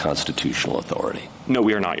federal constitutional authority. No,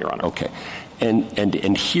 we are not, Your Honor. Okay.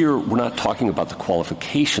 And here we're not talking about the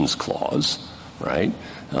qualifications clause, right?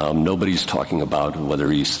 Nobody's talking about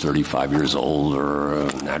whether he's 35 years old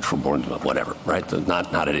or natural born, whatever, right?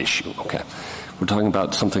 Not at issue, okay? We're talking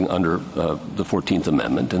about something under the 14th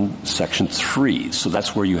Amendment and Section 3. So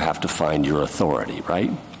that's where you have to find your authority,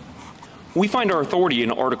 right? We find our authority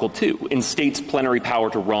in Article 2, in states' plenary power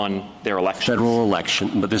to run their elections. Federal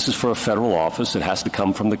election, but this is for a federal office. It has to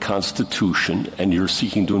come from the Constitution, and you're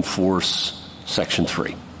seeking to enforce Section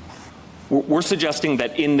 3. We're suggesting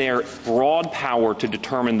that in their broad power to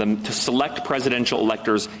determine them, to select presidential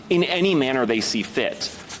electors in any manner they see fit,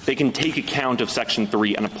 they can take account of Section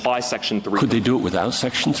 3 and apply Section 3. Could they do it without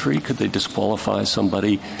Section 3? Could they disqualify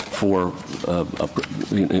somebody for,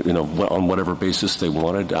 on whatever basis they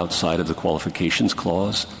wanted outside of the qualifications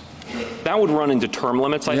clause? That would run into term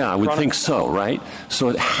limits, I would think so, right? So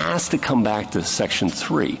it has to come back to Section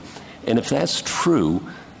 3. And if that's true,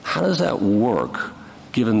 how does that work,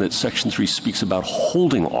 given that Section 3 speaks about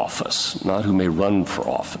holding office, not who may run for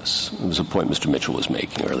office? It was a point Mr. Mitchell was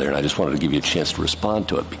making earlier, and I just wanted to give you a chance to respond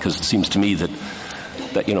to it, because it seems to me that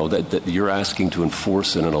that, you know, that you're asking to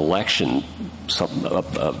enforce in an election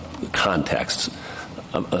context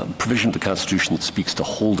a provision of the Constitution that speaks to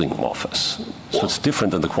holding office. So it's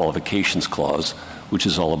different than the qualifications clause, which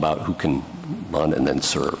is all about who can run and then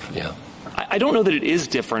serve. Yeah. I don't know that it is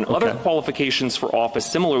different. Okay. Other qualifications for office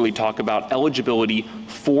similarly talk about eligibility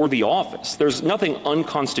for the office. There's nothing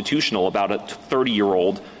unconstitutional about a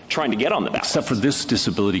 30-year-old trying to get on the ballot. Except for this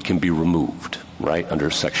disability can be removed, right, under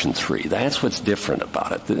Section 3. That's what's different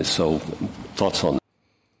about it. So thoughts on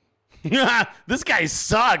that? This guy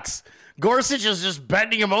sucks. Gorsuch is just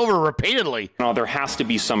bending him over repeatedly. There has to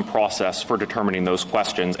be some process for determining those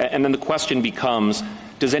questions. And then the question becomes,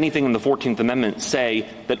 does anything in the 14th Amendment say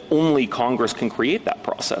that only Congress can create that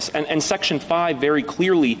process? And Section 5 very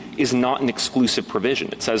clearly is not an exclusive provision.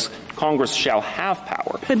 It says Congress shall have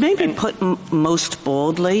power. But maybe put most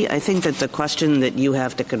boldly, I think that the question that you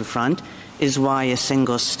have to confront is why a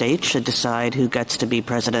single state should decide who gets to be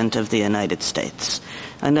president of the United States.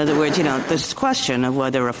 In other words, you know, this question of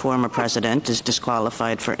whether a former president is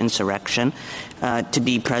disqualified for insurrection to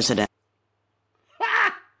be president.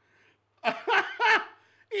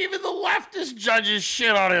 Even the leftist judges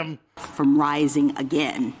shit on him. From rising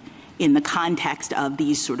again in the context of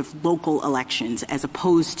these sort of local elections as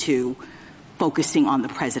opposed to focusing on the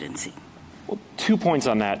presidency. Well, 2 points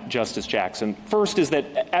on that, Justice Jackson. First is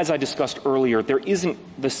that, as I discussed earlier, there isn't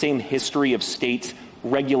the same history of states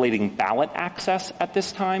regulating ballot access at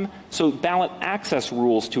this time. So ballot access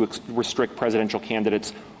rules to restrict presidential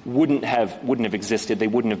candidates wouldn't have existed. They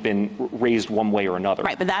wouldn't have been raised one way or another.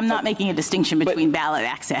 Right, but I'm not making a distinction between ballot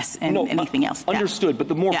access and anything else. Understood, but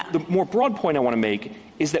the more broad point I want to make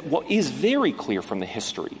is that what is very clear from the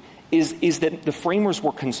history is that the framers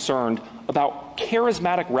were concerned about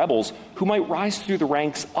charismatic rebels who might rise through the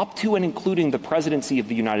ranks up to and including the presidency of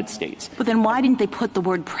the United States. But then why didn't they put the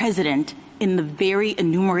word president in the very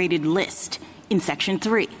enumerated list in Section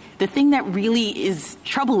 3? The thing that really is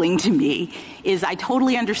troubling to me is I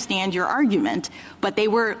totally understand your argument, but they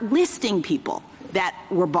were listing people that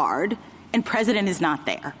were barred, and president is not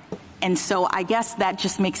there. And so I guess that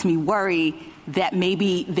just makes me worry that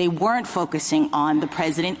maybe they weren't focusing on the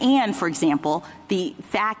president and, for example, the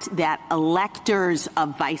fact that electors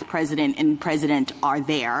of vice president and president are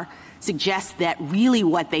there suggests that really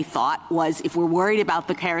what they thought was if we're worried about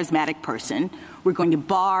the charismatic person, we're going to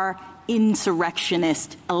bar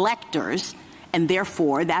insurrectionist electors, and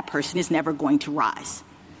therefore that person is never going to rise.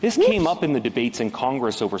 This came up in the debates in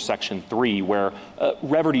Congress over Section 3, where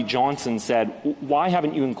Reverdy Johnson said, why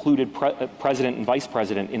haven't you included president and vice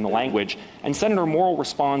president in the language? And Senator Morrill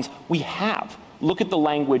responds, we have. Look at the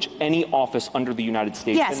language, any office under the United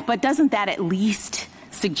States. Yes, but doesn't that at least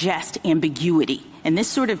suggest ambiguity? And this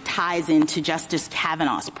sort of ties into Justice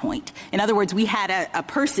Kavanaugh's point. In other words, we had a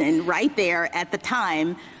person right there at the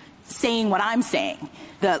time saying what I'm saying.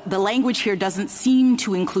 The language here doesn't seem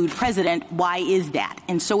to include president. Why is that?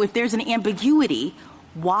 And so if there's an ambiguity,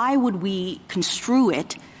 why would we construe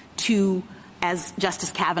it to, as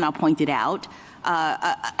Justice Kavanaugh pointed out,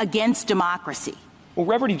 against democracy? Well,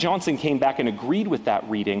 Reverdy Johnson came back and agreed with that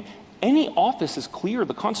reading. Any office is clear.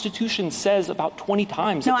 The Constitution says about 20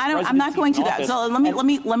 times. No, I'm not going to that. So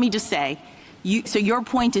let me just say, so your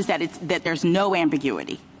point is that there's no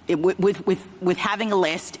ambiguity. With having a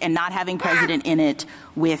list and not having president in it,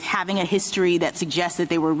 with having a history that suggests that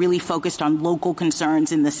they were really focused on local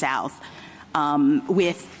concerns in the South,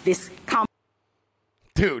 with this...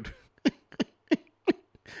 Dude.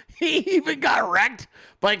 He even got wrecked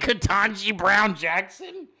by Ketanji Brown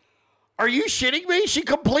Jackson? Are you shitting me? She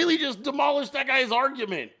completely just demolished that guy's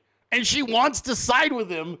argument. And she wants to side with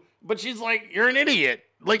him, but she's like, you're an idiot.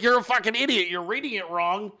 Like, you're a fucking idiot. You're reading it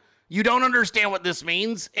wrong. You don't understand what this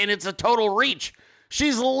means, and it's a total reach.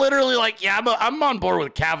 She's literally like, yeah, I'm on board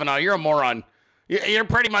with Kavanaugh. You're a moron. You're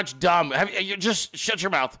pretty much dumb. You just shut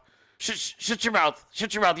your mouth. Shut your mouth.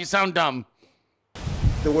 Shut your mouth. You sound dumb.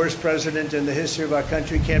 The worst president in the history of our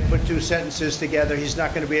country can't put two sentences together. He's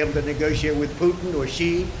not going to be able to negotiate with Putin or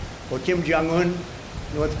Xi or Kim Jong-un,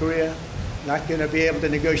 North Korea. Not going to be able to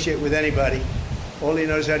negotiate with anybody. All he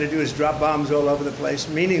knows how to do is drop bombs all over the place,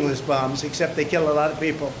 meaningless bombs, except they kill a lot of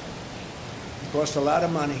people. Cost a lot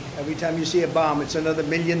of money. Every time you see a bomb, it's another $1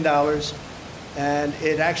 million, and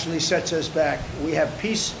it actually sets us back. We have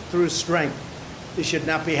peace through strength. This should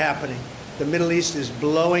not be happening. The Middle East is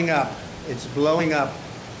blowing up. It's blowing up,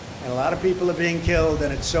 and a lot of people are being killed,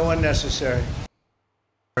 and it's so unnecessary.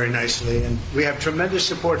 Very nicely, and we have tremendous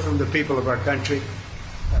support from the people of our country.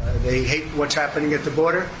 They hate what's happening at the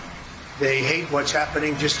border. They hate what's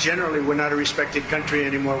happening just generally. We're not a respected country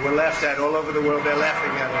anymore. We're laughed at all over the world. They're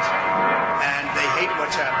laughing at us. And they hate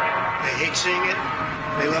what's happening. They hate seeing it.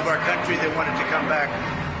 They love our country. They want it to come back.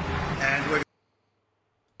 And we're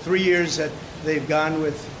 3 years that they've gone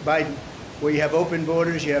with Biden, where you have open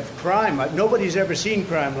borders, you have crime. Nobody's ever seen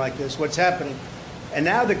crime like this, what's happening. And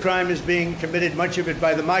now the crime is being committed, much of it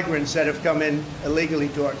by the migrants that have come in illegally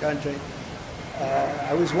to our country.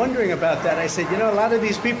 I was wondering about that. I said, you know, a lot of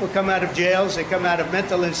these people come out of jails, they come out of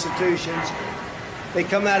mental institutions, they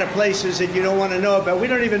come out of places that you don't want to know about. We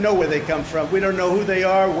don't even know where they come from. We don't know who they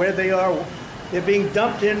are, where they are. They're being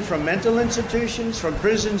dumped in from mental institutions, from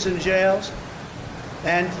prisons and jails.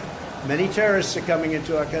 And many terrorists are coming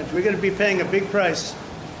into our country. We're going to be paying a big price.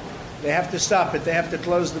 They have to stop it. They have to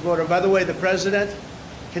close the border. By the way, the president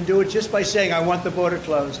can do it just by saying, I want the border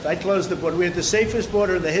closed. I closed the border. We had the safest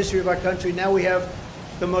border in the history of our country. Now we have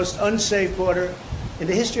the most unsafe border in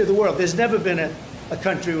the history of the world. There's never been a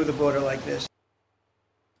country with a border like this.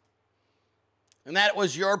 And that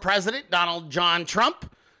was your president, Donald John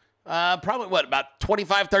Trump, probably, about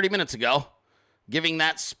 25, 30 minutes ago, giving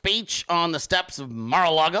that speech on the steps of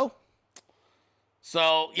Mar-a-Lago.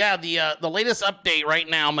 So, yeah, the latest update right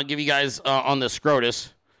now, I'm going to give you guys on the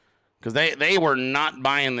SCOTUS, because they were not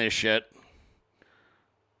buying this shit.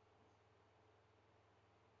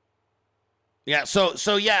 Yeah, so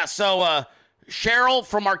Cheryl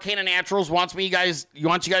from Arcana Naturals wants you guys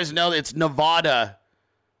to know that it's Navada.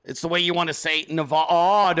 It's the way you want to say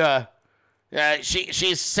Navada.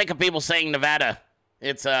 She's sick of people saying Nevada.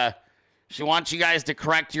 It's she wants you guys to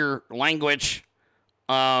correct your language.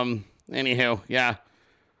 Anywho, yeah.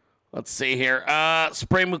 Let's see here.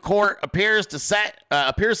 Supreme Court appears set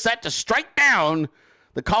to strike down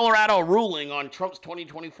the Colorado ruling on Trump's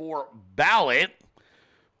 2024 ballot.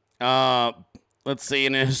 Let's see.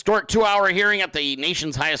 In a historic 2-hour hearing at the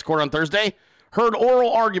nation's highest court on Thursday, heard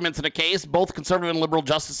oral arguments in a case. Both conservative and liberal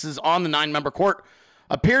justices on the 9-member court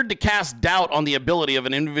appeared to cast doubt on the ability of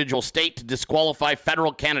an individual state to disqualify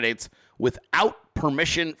federal candidates without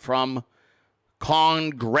permission from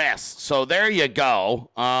Congress. So there you go.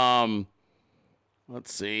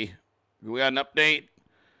 Let's see. We got an update.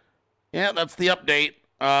 Yeah, that's the update.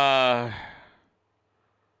 Yeah,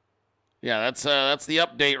 that's the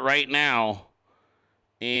update right now.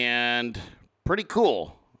 And pretty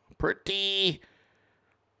cool. Pretty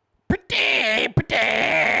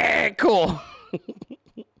cool.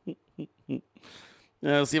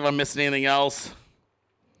 Let's see if I'm missing anything else.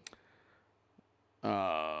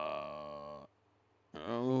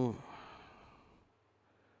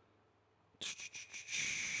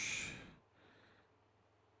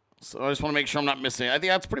 So I just want to make sure I'm not missing it. I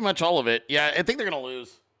think that's pretty much all of it. Yeah, I think they're going to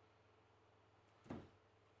lose.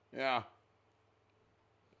 Yeah.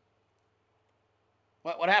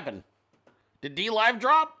 What happened? Did D-Live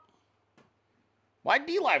drop? Why'd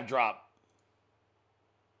D-Live drop?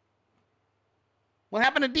 What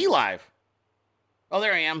happened to D-Live? Oh,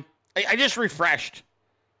 there I am. I just refreshed.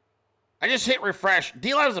 I just hit refresh.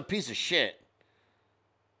 D-Live's a piece of shit.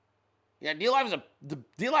 Yeah, D-Live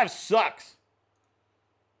sucks.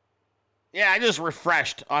 Yeah, I just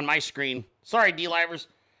refreshed on my screen. Sorry, D-Livers.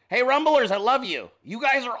 Hey, Rumblers, I love you. You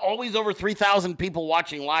guys are always over 3,000 people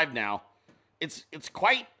watching live now. It's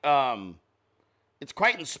quite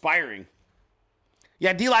inspiring.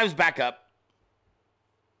 Yeah, D-Live's back up.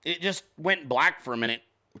 It just went black for a minute,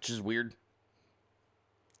 which is weird.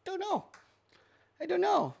 I don't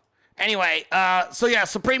know. Anyway, so yeah,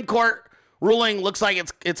 Supreme Court ruling looks like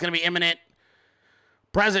it's going to be imminent.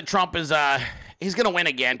 President Trump is he's going to win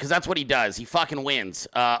again because that's what he does. He fucking wins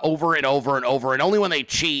over and over and over. And only when they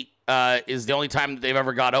cheat is the only time that they've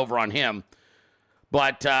ever got over on him.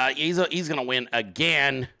 But he's going to win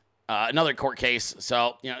again. Another court case.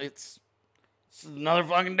 So, you know, it's another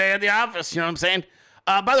fucking day at the office. You know what I'm saying?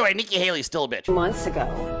 By the way, Nikki Haley's still a bitch. Months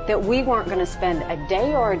ago that we weren't going to spend a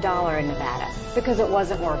day or a dollar in Nevada because it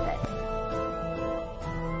wasn't worth it.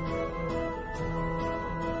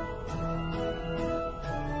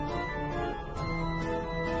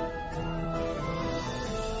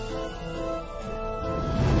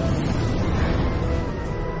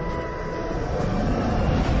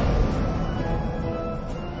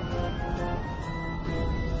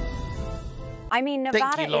 I mean,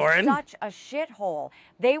 Nevada is such a shithole.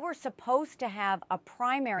 They were supposed to have a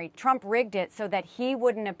primary. Trump rigged it so that he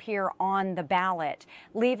wouldn't appear on the ballot,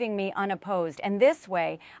 leaving me unopposed. And this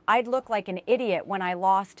way, I'd look like an idiot when I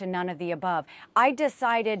lost to none of the above. I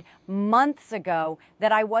decided months ago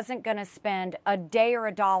that I wasn't going to spend a day or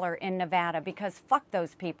a dollar in Nevada because fuck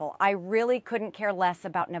those people. I really couldn't care less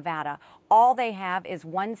about Nevada. All they have is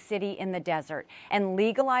one city in the desert, and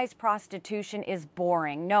legalized prostitution is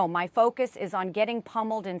boring. No, my focus is on getting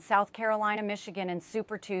pummeled in South Carolina, Michigan, and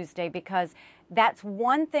Super Tuesday because that's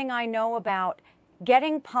one thing I know about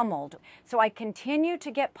getting pummeled. So I continue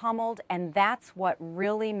to get pummeled, and that's what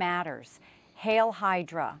really matters. Hail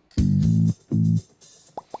Hydra.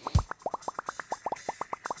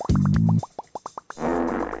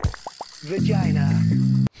 Vagina.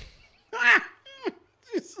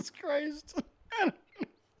 Jesus Christ.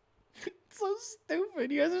 It's so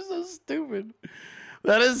stupid. You guys are so stupid.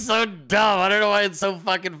 That is so dumb. I don't know why it's so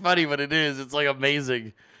fucking funny, but it is. It's like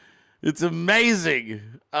amazing. It's amazing.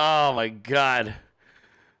 Oh my God.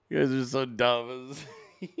 You guys are so dumb.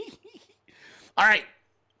 All right.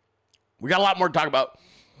 We got a lot more to talk about.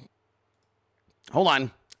 Hold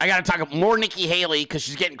on. I got to talk more Nikki Haley because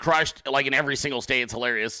she's getting crushed like in every single state. It's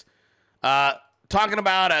hilarious. Talking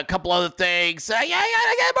about a couple other things. I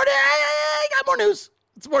got more news.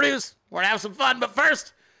 It's more news. We're going to have some fun. But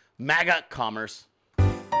first, MAGA commerce.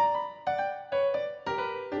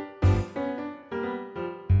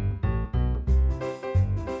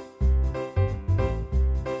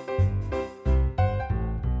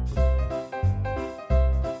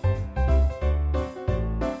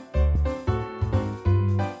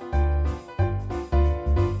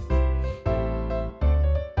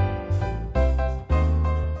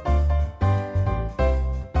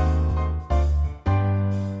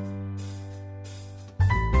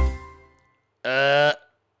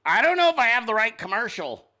 I don't know if I have the right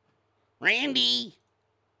commercial. Randy,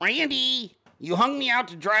 you hung me out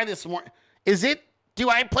to dry this morning. Do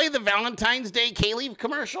I play the Valentine's Day K-Leave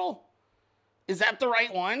commercial? Is that the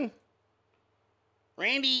right one?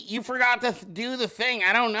 Randy, you forgot to do the thing.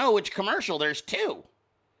 I don't know which commercial. There's two.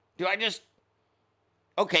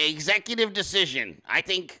 Okay, executive decision. I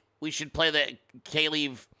think we should play the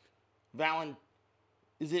K-Leave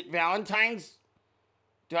Is it Valentine's?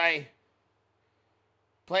 Do I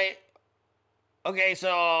play? Okay,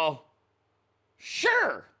 so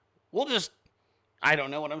sure. I don't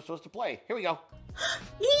know what I'm supposed to play. Here we go.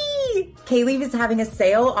 Yee! K-Leave is having a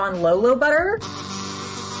sale on Lolo butter.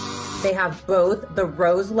 They have both the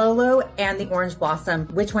Rose Lolo and the Orange Blossom.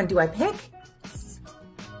 Which one do I pick? It's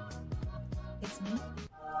me.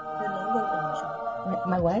 Your Lolo Angel.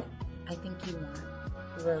 My what? I think you want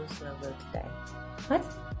Rose Lolo today. What?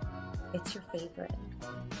 It's your favorite.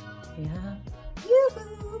 Yeah.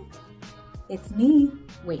 Yoo-hoo! It's me.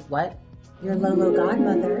 Wait, what? Your Lolo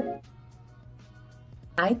godmother.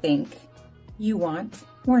 I think you want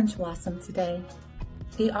Orange Blossom today.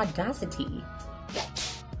 The audacity.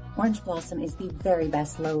 Orange Blossom is the very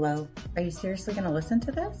best Lolo. Are you seriously gonna listen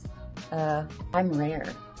to this? I'm rare.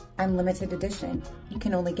 I'm limited edition. You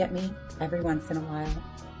can only get me every once in a while.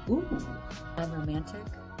 Ooh, I'm romantic,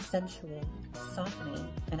 sensual, softening,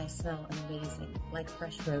 and I smell amazing, like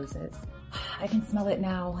fresh roses. I can smell it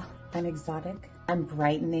now. I'm exotic. I'm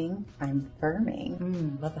brightening. I'm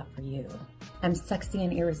firming. Love that for you. I'm sexy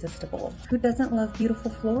and irresistible. Who doesn't love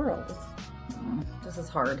beautiful florals? This is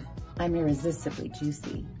hard. I'm irresistibly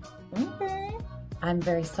juicy. Okay. I'm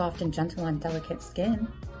very soft and gentle on delicate skin.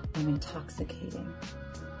 I'm intoxicating.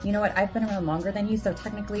 You know what? I've been around longer than you, so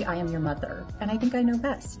technically I am your mother. And I think I know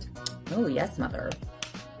best. Oh, yes, mother.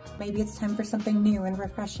 Maybe it's time for something new and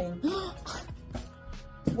refreshing.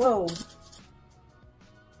 Whoa.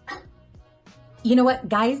 You know what,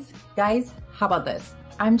 guys, how about this?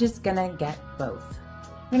 I'm just gonna get both.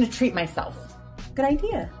 I'm gonna treat myself. Good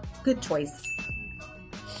idea. Good choice.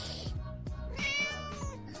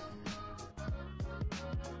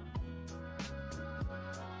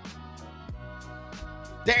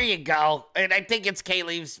 There you go. And I think it's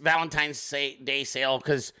K-Leave's Valentine's Day sale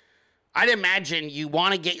because I'd imagine you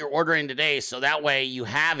want to get your order in today so that way you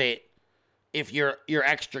have it if you're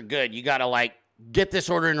extra good. You got to get this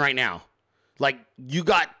order in right now. You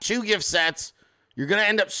got 2 gift sets. You're going to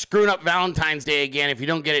end up screwing up Valentine's Day again if you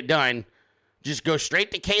don't get it done. Just go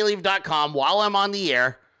straight to kleave.com while I'm on the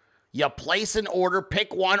air. You place an order,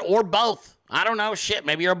 pick one or both. I don't know, shit,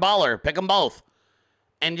 maybe you're a baller. Pick them both.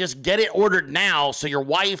 And just get it ordered now so your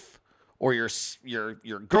wife or your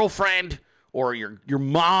girlfriend or your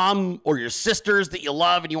mom or your sisters that you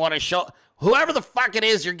love and you want to show, whoever the fuck it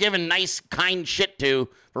is you're giving nice, kind shit to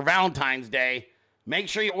for Valentine's Day, make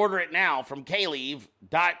sure you order it now from kleave.com.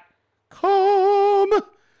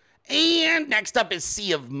 And next up is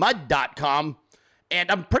seaofmud.com.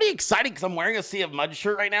 And I'm pretty excited because I'm wearing a Sea of Mud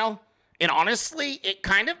shirt right now. And honestly, it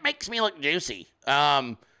kind of makes me look juicy.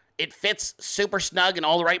 It fits super snug in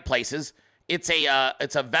all the right places. It's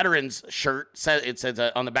a veterans shirt. It says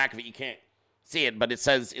on the back of it, you can't see it, but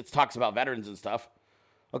it talks about veterans and stuff.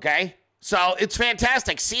 Okay, so it's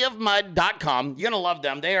fantastic. Seaofmud.com. You're gonna love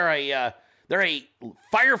them. They're a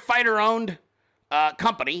firefighter owned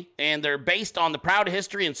company, and they're based on the proud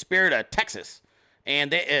history and spirit of Texas.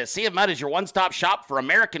 And Sea of Mud is your one-stop shop for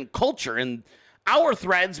American culture. And our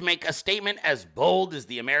threads make a statement as bold as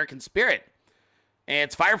the American spirit. And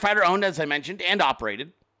it's firefighter-owned, as I mentioned, and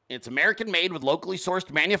operated. It's American-made with locally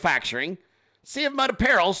sourced manufacturing. Sea of Mud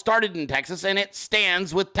apparel started in Texas, and it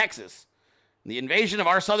stands with Texas. The invasion of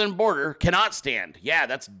our southern border cannot stand.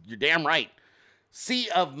 Yeah, you're damn right.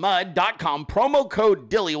 SeaofMud.com. Promo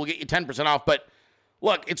code Dilley will get you 10% off. But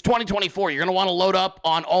look, it's 2024. You're going to want to load up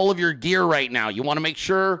on all of your gear right now. You want to make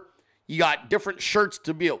sure you got different shirts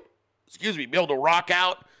to be able to rock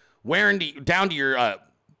out, wearing down to your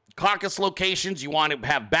caucus locations. You want to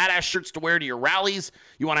have badass shirts to wear to your rallies.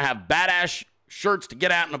 You want to have badass shirts to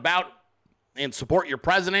get out and about and support your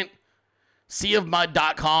president.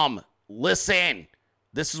 SeaofMud.com. Listen,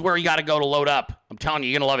 this is where you got to go to load up. I'm telling you,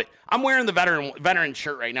 you're going to love it. I'm wearing the veteran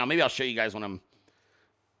shirt right now. Maybe I'll show you guys when I'm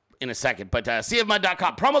in a second. But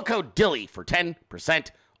SeaofMud.com, promo code Dilley for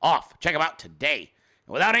 10% off. Check them out today.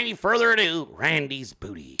 And without any further ado, Randy's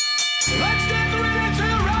Booty. Let's get ready to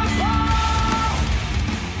rumble!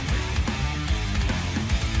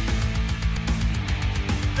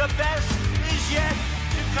 The best is yet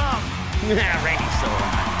to come. Randy's so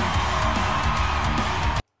hot.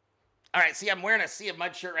 All right, see, I'm wearing a Sea of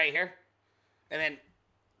Mud shirt right here. And then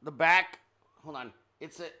the back, hold on. You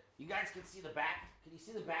guys can see the back. Can you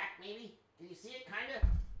see the back, maybe? Can you see it, kind of?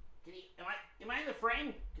 Am I in the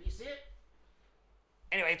frame? Can you see it?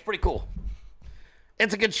 Anyway, it's pretty cool.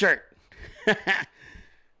 It's a good shirt.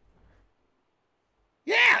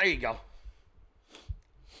 Yeah, there you go.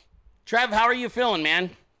 Trev, how are you feeling, man?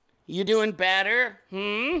 You doing better?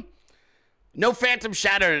 No Phantom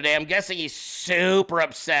Shadow today. I'm guessing he's super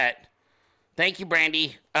upset. Thank you,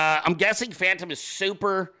 Brandy. I'm guessing Phantom is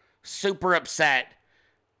super, super upset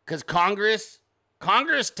because Congress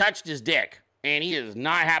touched his dick, and he is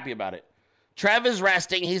not happy about it. Trev is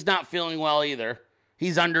resting. He's not feeling well either.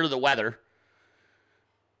 He's under the weather.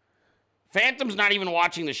 Phantom's not even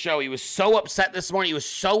watching the show. He was so upset this morning. He was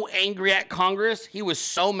so angry at Congress. He was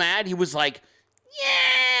so mad. He was like,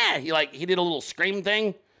 yeah! He did a little scream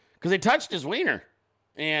thing because they touched his wiener.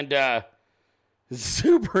 And, he's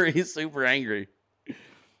super angry.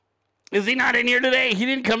 Is he not in here today? He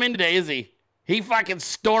didn't come in today, is he? He fucking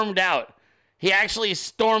stormed out. He actually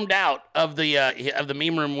stormed out of the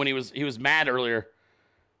meme room when he was mad earlier.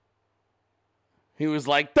 He was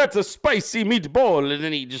like, "That's a spicy meatball," and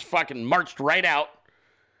then he just fucking marched right out.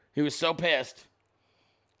 He was so pissed.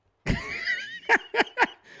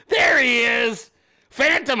 There he is.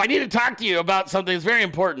 Phantom, I need to talk to you about something that's very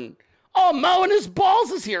important. Oh, Mo and his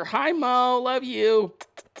balls is here. Hi, Mo. Love you.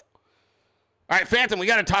 All right, Phantom, we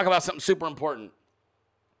got to talk about something super important.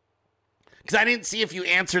 Because I didn't see if you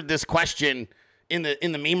answered this question in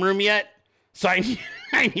the meme room yet. So I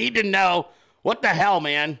need to know, what the hell,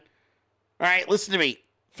 man? All right, listen to me.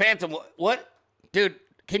 Phantom, what? Dude,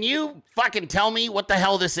 can you fucking tell me what the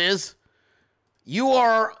hell this is? You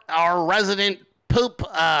are our resident poop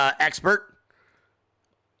expert.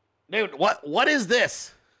 Dude, what is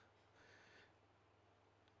this?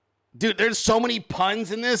 Dude, there's so many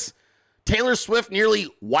puns in this. Taylor Swift nearly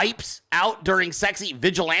wipes out during sexy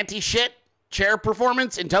vigilante shit chair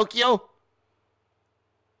performance in Tokyo.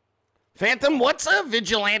 Phantom, what's a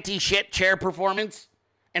vigilante shit chair performance?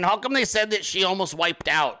 And how come they said that she almost wiped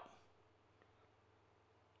out?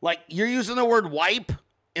 Like, you're using the word wipe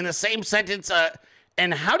in the same sentence.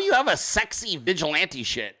 And how do you have a sexy vigilante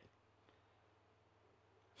shit?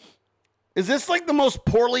 Is this like the most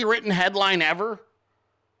poorly written headline ever?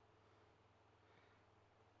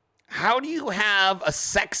 How do you have a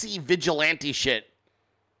sexy vigilante shit?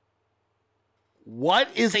 What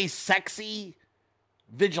is a sexy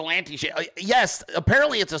vigilante shit? Yes,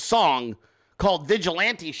 apparently it's a song called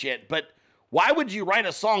Vigilante Shit, but why would you write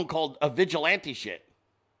a song called A Vigilante Shit?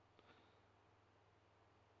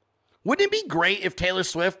 Wouldn't it be great if Taylor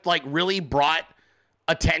Swift really brought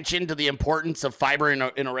attention to the importance of fiber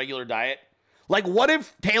in a regular diet? Like, what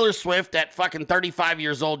if Taylor Swift at fucking 35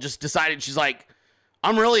 years old just decided, she's like,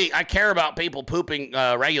 I care about people pooping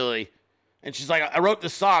regularly. And she's like, I wrote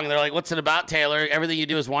this song. And they're like, what's it about, Taylor? Everything you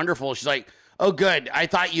do is wonderful. She's like, oh, good. I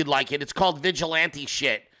thought you'd like it. It's called Vigilante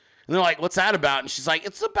Shit. And they're like, what's that about? And she's like,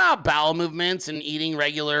 it's about bowel movements and eating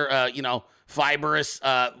regular, fibrous,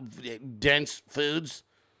 dense foods.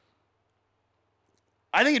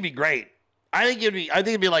 I think it'd be great. I think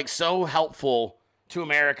it'd be like so helpful to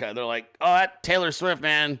America. They're like, oh, that Taylor Swift,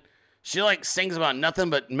 man, she sings about nothing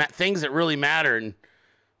but things that really matter. And,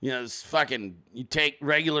 it's fucking, you take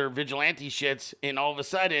regular vigilante shits and all of a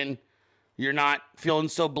sudden you're not feeling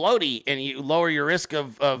so bloaty and you lower your risk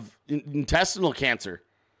of intestinal cancer.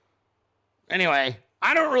 Anyway,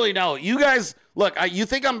 I don't really know. You guys, look, you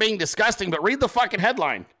think I'm being disgusting, but read the fucking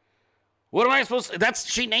headline. What am I supposed to...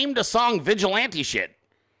 She named a song Vigilante Shit.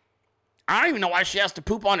 I don't even know why she has to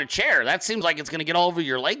poop on a chair. That seems like it's going to get all over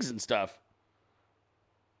your legs and stuff.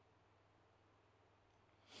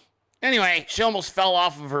 Anyway, she almost fell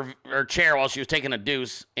off of her chair while she was taking a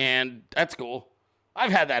deuce, and that's cool.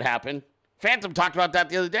 I've had that happen. Phantom talked about that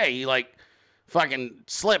the other day. He, like, fucking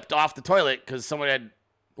slipped off the toilet because someone had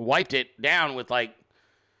wiped it down with, like,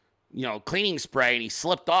 you know, cleaning spray, and he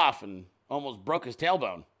slipped off and almost broke his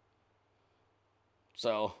tailbone.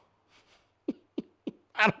 So,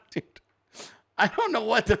 I don't know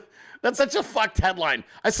what that's such a fucked headline.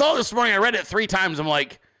 I saw it this morning. I read it 3 times. I'm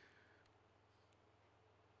like,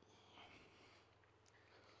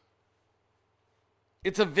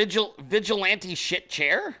 it's a vigilante shit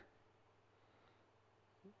chair?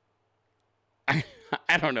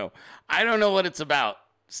 I don't know. I don't know what it's about.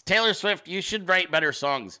 Taylor Swift, you should write better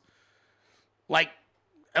songs. Like,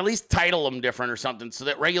 at least title them different or something so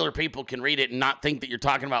that regular people can read it and not think that you're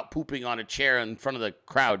talking about pooping on a chair in front of the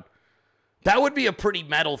crowd. That would be a pretty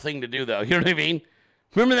metal thing to do, though. You know what I mean?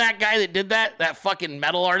 Remember that guy that did that? That fucking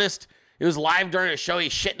metal artist? It was live during a show. He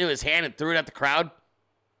shit into his hand and threw it at the crowd.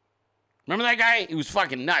 Remember that guy? He was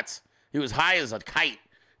fucking nuts. He was high as a kite.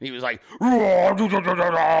 And he was like, and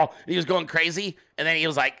he was going crazy. And then he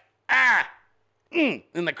was like, and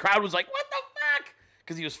the crowd was like, what the fuck?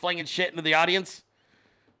 Because he was flinging shit into the audience.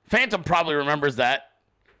 Phantom probably remembers that.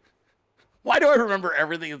 Why do I remember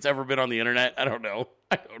everything that's ever been on the internet? I don't know.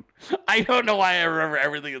 I don't know why I remember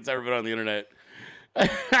everything that's ever been on the internet.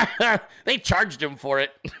 They charged him for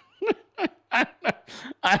it.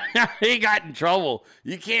 He got in trouble.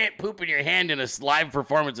 You can't poop in your hand in a live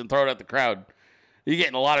performance and throw it at the crowd. You get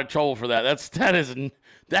in a lot of trouble for that.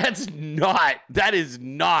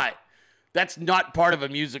 That's not part of a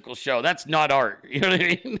musical show. That's not art. You know what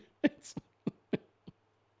I mean?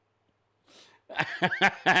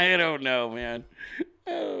 I don't know, man.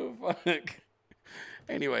 Oh, fuck.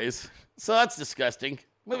 Anyways, so that's disgusting.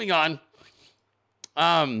 Moving on.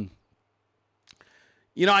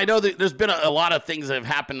 You know, I know that there's been a lot of things that have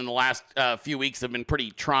happened in the last few weeks that have been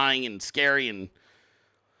pretty trying and scary and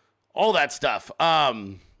all that stuff.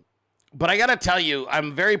 But I got to tell you,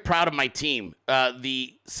 I'm very proud of my team.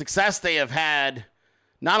 The success they have had,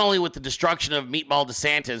 not only with the destruction of Meatball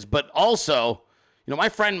DeSantis, but also, you know, my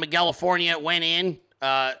friend Miguelifornia went in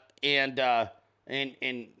and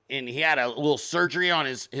he had a little surgery on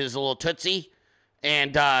his little tootsie.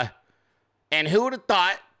 And who would have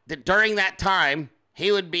thought that during that time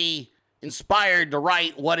he would be inspired to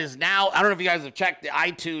write what is now, I don't know if you guys have checked the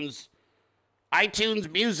iTunes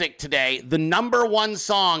music today, the number one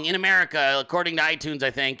song in America, according to iTunes, I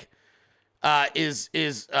think, is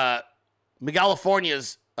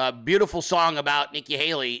Miguelifornia's beautiful song about Nikki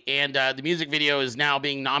Haley, and the music video is now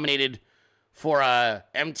being nominated for a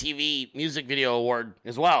MTV Music Video Award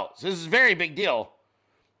as well. So this is a very big deal.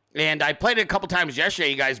 And I played it a couple times yesterday,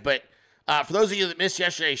 you guys, but for those of you that missed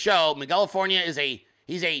yesterday's show, Miguelifornia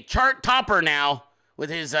he's a chart topper now with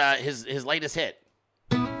his latest hit.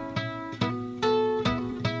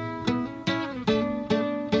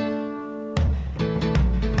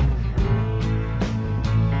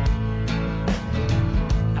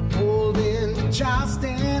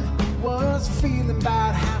 Charleston, was feeling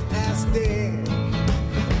about 10:30.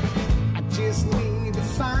 I just need to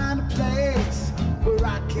find a place where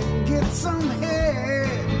I can get some head.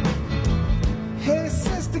 Hey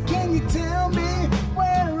sister, can you tell me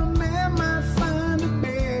where a man might find a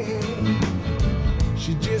bed?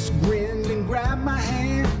 She just grinned and grabbed my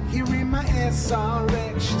hand. Here in my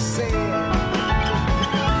SRX, she said,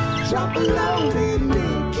 drop a load in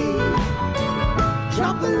Nikki.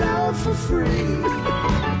 Drop a load for free.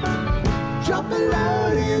 Drop a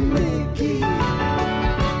load in Mickey.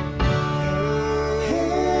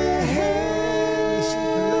 Hey, hey,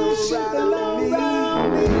 shoot the load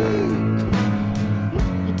around me.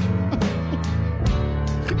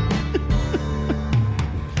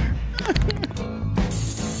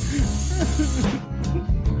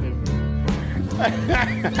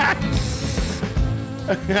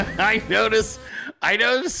 I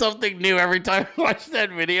notice something new every time I watch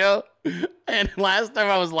that video. And last time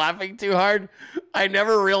I was laughing too hard. I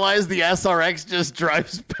never realized the SRX just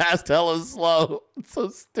drives past hella slow. It's so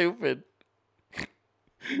stupid.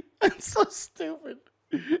 It's so stupid.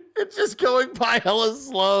 It's just going by hella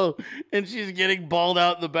slow. And she's getting balled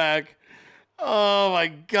out in the back. Oh my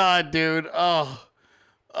God, dude. Oh,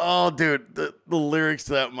 dude. The lyrics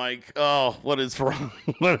to that, Mike. Oh, what is wrong?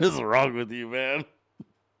 What is wrong with you, man?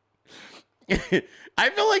 I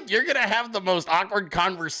feel like you're going to have the most awkward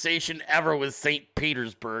conversation ever with St.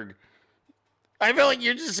 Petersburg. I feel like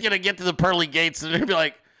you're just going to get to the pearly gates and be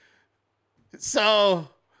like, so,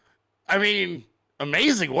 I mean,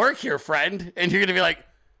 amazing work here, friend. And you're going to be like,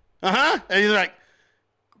 uh-huh. And he's like,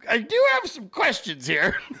 I do have some questions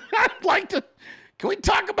here. I'd like to, can we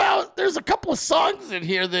talk about, there's a couple of songs in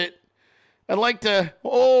here that I'd like to,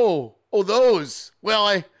 those. Well,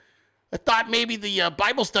 I thought maybe the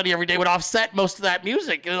Bible study every day would offset most of that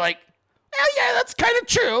music. And they're like, well, yeah, that's kind of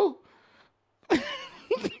true.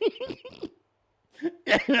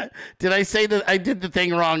 Did I say that I did the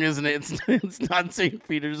thing wrong, isn't it? It's not St.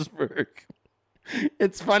 Petersburg.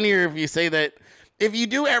 It's funnier if you say that. If you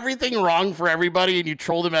do everything wrong for everybody and you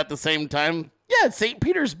troll them at the same time, yeah, it's St.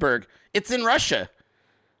 Petersburg. It's in Russia.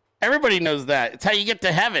 Everybody knows that. It's how you get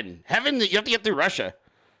to heaven. Heaven, you have to get through Russia.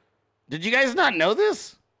 Did you guys not know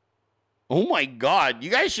this? Oh my God.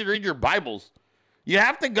 You guys should read your Bibles. You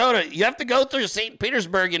have to go through St.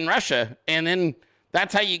 Petersburg in Russia, and then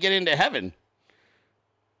that's how you get into heaven.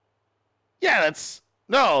 Yeah,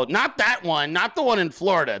 no, not that one. Not the one in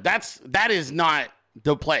Florida. That is not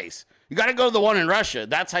the place. You got to go to the one in Russia.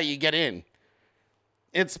 That's how you get in.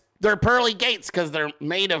 They're pearly gates because they're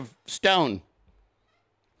made of stone.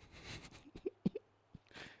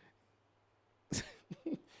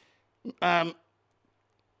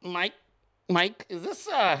 Mike, does this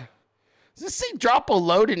say drop a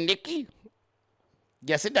load in Nikki?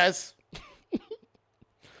 Yes, it does.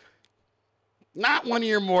 Not one of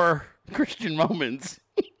your more Christian moments.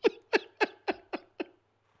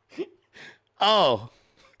 Oh.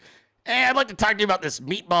 Hey, I'd like to talk to you about this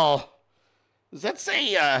meatball. Does that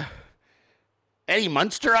say Eddie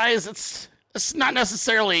Munster eyes? It's not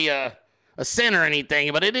necessarily a sin or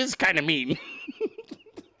anything, but it is kind of mean.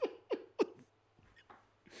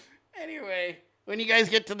 Anyway, when you guys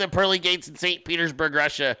get to the pearly gates in St. Petersburg,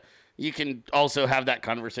 Russia, you can also have that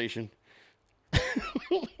conversation.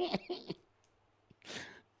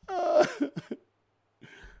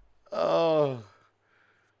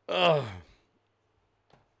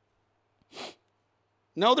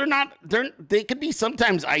 No, they're not. They could be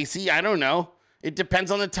sometimes icy. I don't know. It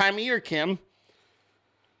depends on the time of year, Kim.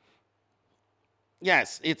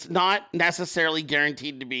 Yes, it's not necessarily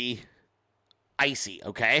guaranteed to be icy,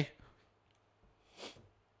 okay?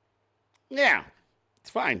 Yeah, it's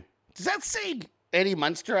fine. Does that say Eddie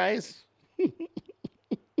Munster eyes?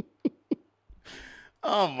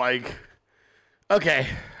 Oh, Mike. Okay,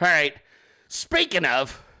 all right. Speaking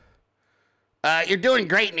of, you're doing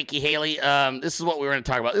great, Nikki Haley. This is what we were going to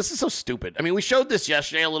talk about. This is so stupid. I mean, we showed this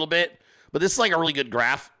yesterday a little bit, but this is like a really good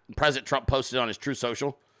graph President Trump posted on his True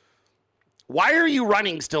Social. Why are you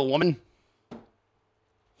running still, woman?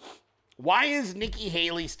 Why is Nikki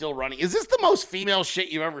Haley still running? Is this the most female shit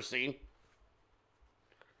you've ever seen?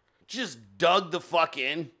 Just dug the fuck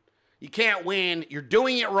in. You can't win. You're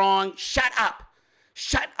doing it wrong. Shut up.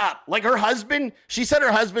 Shut up. Like her husband, she said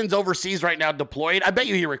her husband's overseas right now deployed. I bet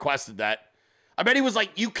you he requested that. I bet he was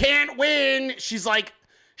like, you can't win. She's like,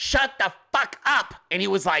 shut the fuck up. And he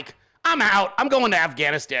was like, I'm out. I'm going to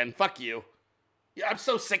Afghanistan. Fuck you. I'm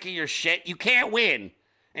so sick of your shit. You can't win.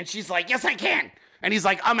 And she's like, yes, I can. And he's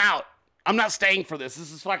like, I'm out. I'm not staying for this.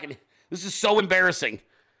 This is so embarrassing.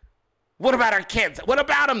 What about our kids? What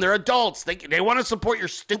about them? They're adults. They want to support your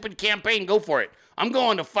stupid campaign. Go for it. I'm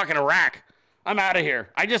going to fucking Iraq. I'm out of here.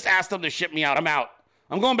 I just asked them to ship me out. I'm out.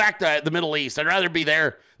 I'm going back to the Middle East. I'd rather be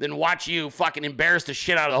there than watch you fucking embarrass the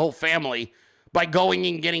shit out of the whole family by going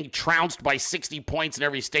and getting trounced by 60 points in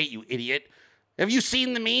every state, you idiot. Have you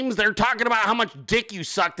seen the memes? They're talking about how much dick you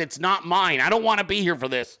suck that's not mine. I don't want to be here for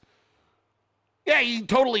this. Yeah, he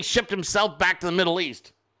totally shipped himself back to the Middle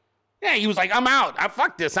East. Yeah, he was like, I'm out.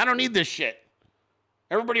 Fuck this. I don't need this shit.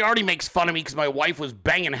 Everybody already makes fun of me because my wife was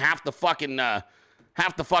banging half the fucking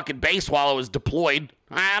base while I was deployed.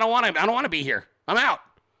 I don't want to be here. I'm out.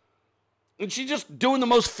 And she's just doing the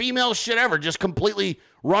most female shit ever, just completely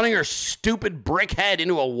running her stupid brick head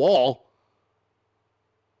into a wall.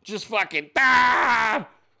 Just fucking,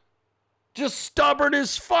 just stubborn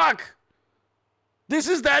as fuck. This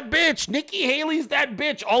is that bitch. Nikki Haley's that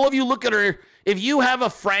bitch. All of you look at her. If you have a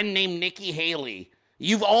friend named Nikki Haley,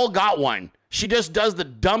 you've all got one. She just does the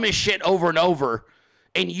dumbest shit over and over.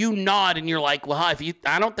 And you nod and you're like, well, I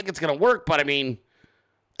don't think it's going to work, but I mean,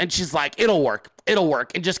 and she's like, it'll work. It'll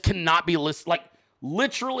work. And just cannot be like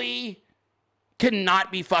literally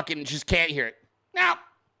cannot be fucking, just can't hear it. Nope,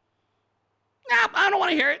 I don't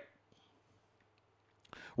want to hear it.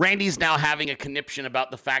 Randy's now having a conniption about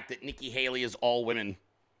the fact that Nikki Haley is all women.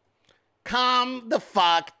 Calm the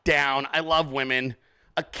fuck down. I love women.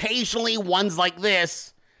 Occasionally, ones like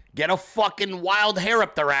this get a fucking wild hair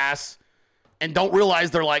up their ass and don't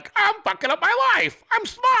realize they're like, I'm fucking up my life. I'm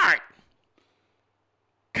smart.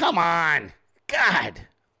 Come on. God.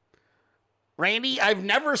 Randy, I've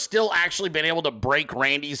never still actually been able to break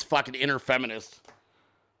Randy's fucking inner feminist.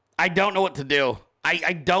 I don't know what to do.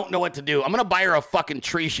 I don't know what to do. I'm going to buy her a fucking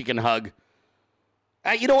tree she can hug.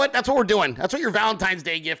 You know what? That's what we're doing. That's what your Valentine's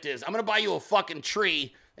Day gift is. I'm going to buy you a fucking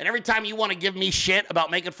tree, and every time you want to give me shit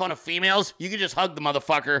about making fun of females, you can just hug the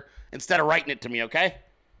motherfucker instead of writing it to me, okay?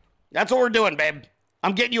 That's what we're doing, babe.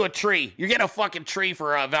 I'm getting you a tree. You're getting a fucking tree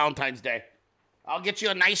for Valentine's Day. I'll get you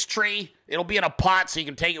a nice tree. It'll be in a pot so you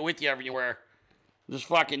can take it with you everywhere. Just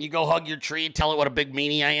fucking, you go hug your tree, tell it what a big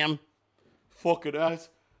meanie I am. Fucking ass.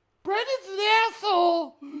 Brendan's an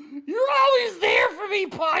asshole. You're always there for me,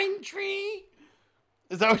 pine tree.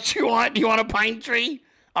 Is that what you want? Do you want a pine tree?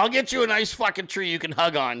 I'll get you a nice fucking tree you can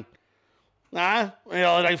hug on. Huh? You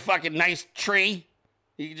know, a fucking nice tree.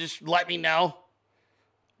 You can just let me know.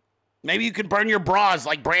 Maybe you could burn your bras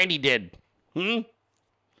like Brandy did.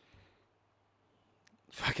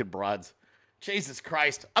 Fucking broads. Jesus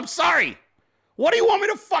Christ. I'm sorry. What do you want me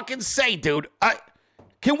to fucking say, dude?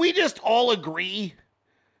 Can we just all agree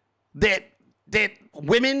that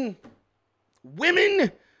women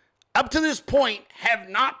up to this point have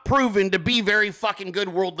not proven to be very fucking good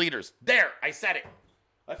world leaders? There, I said it.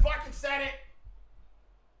 I fucking said it.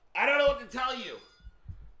 I don't know what to tell you.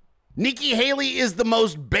 Nikki Haley is the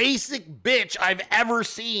most basic bitch I've ever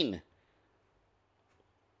seen.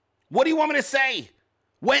 What do you want me to say?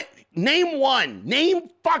 Name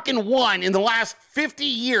fucking one in the last 50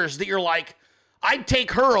 years that you're like, I'd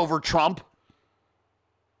take her over Trump.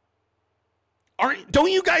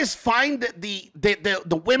 Don't you guys find that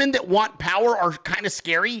the women that want power are kind of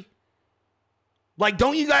scary? Like,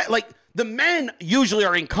 don't you guys, like, the men usually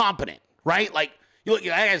are incompetent, right? Like, you look,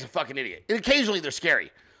 that guy's a fucking idiot. And occasionally they're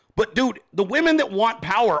scary. But, dude, the women that want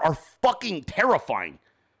power are fucking terrifying.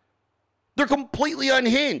 They're completely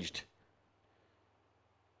unhinged.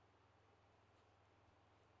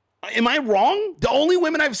 Am I wrong? The only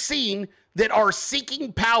women I've seen that are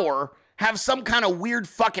seeking power have some kind of weird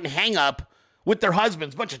fucking hang up with their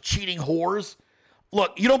husbands, bunch of cheating whores.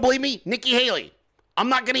 Look, you don't believe me? Nikki Haley. I'm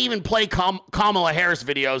not going to even play Kamala Harris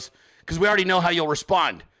videos because we already know how you'll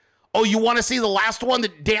respond. Oh, you want to see the last one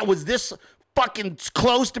that was this fucking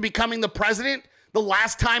close to becoming the president? The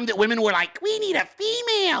last time that women were like, we need a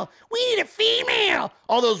female. We need a female.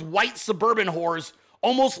 All those white suburban whores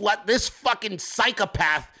almost let this fucking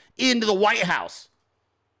psychopath into the White House.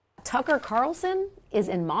 Tucker Carlson is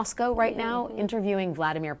in Moscow right now interviewing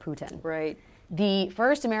Vladimir Putin. Right. The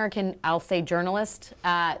first American, I'll say, journalist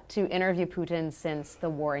to interview Putin since the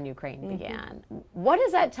war in Ukraine began. What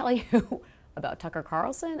does that tell you about Tucker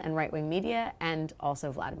Carlson and right-wing media and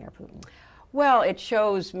also Vladimir Putin? Well, it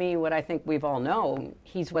shows me what I think we've all known.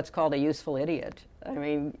 He's what's called a useful idiot. I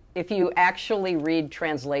mean, if you actually read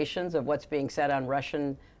translations of what's being said on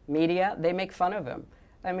Russian media, they make fun of him.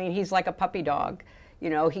 I mean, he's like a puppy dog.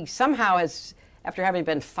 You know, he somehow has, after having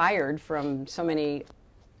been fired from so many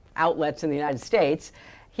outlets in the United States,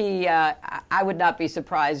 I would not be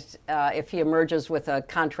surprised if he emerges with a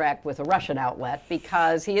contract with a Russian outlet,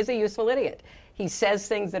 because he is a useful idiot. He says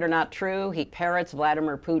things that are not true. He parrots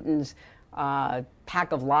Vladimir Putin's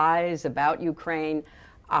pack of lies about Ukraine.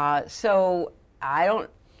 So I don't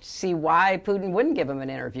see why Putin wouldn't give him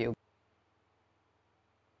an interview.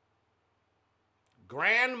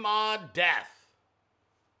 Grandma Death.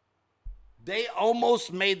 They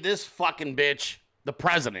almost made this fucking bitch the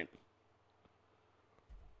president.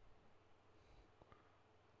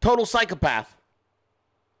 Total psychopath.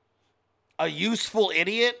 A useful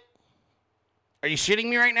idiot? Are you shitting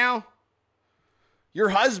me right now? Your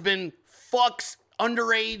husband fucks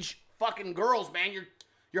underage fucking girls, man.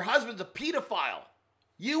 Your husband's a pedophile.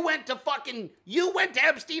 You went to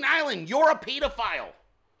Epstein Island. You're a pedophile.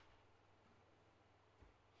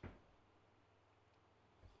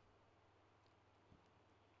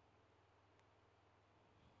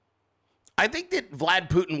 I think that Vlad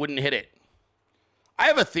Putin wouldn't hit it. I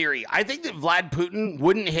have a theory. I think that Vlad Putin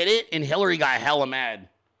wouldn't hit it and Hillary got hella mad.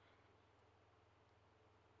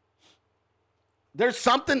 There's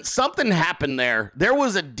something happened there. There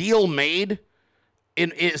was a deal made,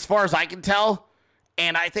 as far as I can tell,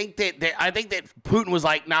 and I think that Putin was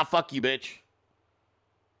like, nah, fuck you, bitch.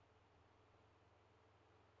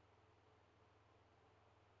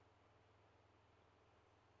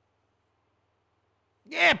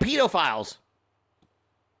 Yeah, pedophiles.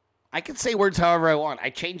 I can say words however I want. I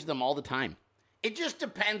change them all the time. It just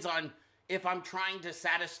depends on if I'm trying to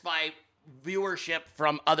satisfy viewership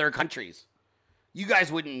from other countries. You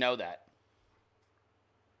guys wouldn't know that.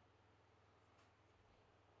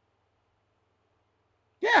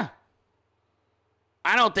 Yeah.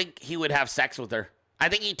 I don't think he would have sex with her. I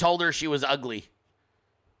think he told her she was ugly.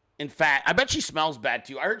 In fact, I bet she smells bad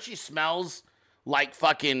too. I heard she smells like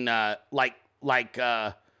fucking,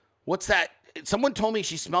 what's that? Someone told me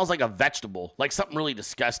she smells like a vegetable, like something really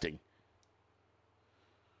disgusting.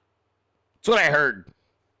 That's what I heard.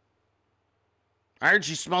 I heard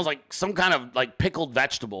she smells like some kind of like pickled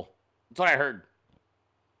vegetable. That's what I heard.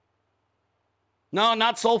 No,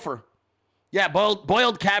 not sulfur. Yeah,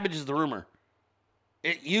 boiled cabbage is the rumor.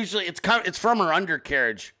 It's from her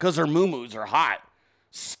undercarriage because her moo-moos are hot,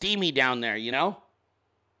 steamy down there. You know.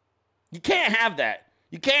 You can't have that.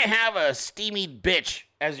 You can't have a steamy bitch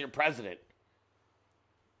as your president.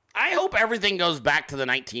 I hope everything goes back to the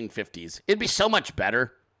 1950s. It'd be so much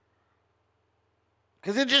better.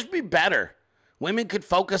 Because it'd just be better. Women could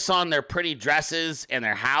focus on their pretty dresses and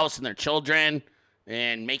their house and their children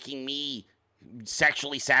and making me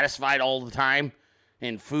sexually satisfied all the time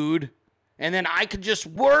and food. And then I could just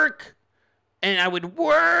work and I would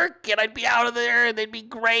work and I'd be out of there and they'd be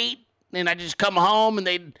great. And I'd just come home and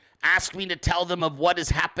they'd ask me to tell them of what is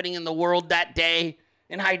happening in the world that day.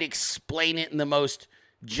 And I'd explain it in the most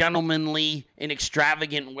gentlemanly and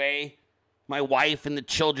extravagant way. My wife and the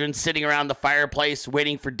children sitting around the fireplace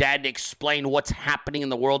waiting for Dad to explain what's happening in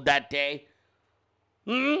the world that day.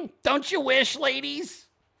 Don't you wish, ladies?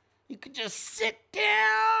 You could just sit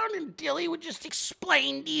down and Dilley would just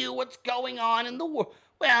explain to you what's going on in the world.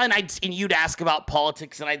 Well, and you'd ask about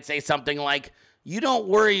politics and I'd say something like, you don't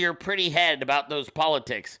worry your pretty head about those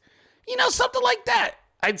politics. You know, something like that.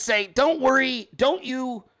 I'd say, don't worry, don't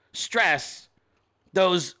you stress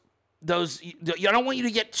those, I don't want you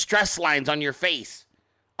to get stress lines on your face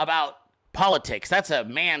about politics. That's a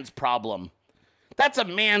man's problem. That's a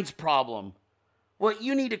man's problem. What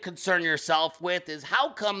you need to concern yourself with is how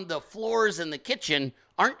come the floors in the kitchen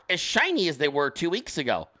aren't as shiny as they were 2 weeks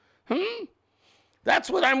ago? That's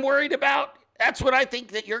what I'm worried about. That's what I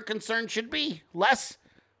think that your concern should be. Les,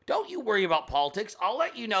 don't you worry about politics. I'll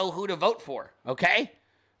let you know who to vote for, okay?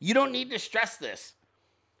 You don't need to stress this.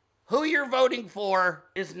 Who you're voting for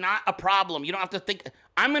is not a problem. You don't have to think.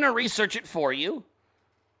 I'm going to research it for you.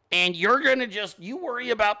 And you're going to you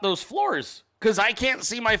worry about those floors. Because I can't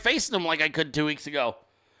see my face in them like I could 2 weeks ago.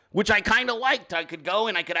 Which I kind of liked. I could go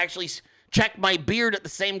and I could actually check my beard at the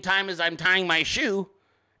same time as I'm tying my shoe.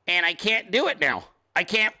 And I can't do it now. I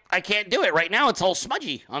can't do it. Right now it's all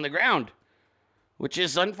smudgy on the ground. Which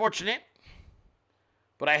is unfortunate.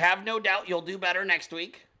 But I have no doubt you'll do better next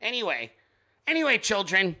week. Anyway,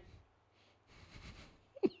 children.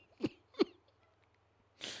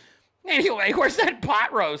 Anyway, where's that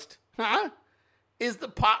pot roast? Huh? Is the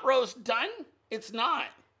pot roast done? It's not.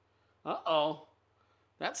 Uh-oh.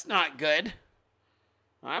 That's not good.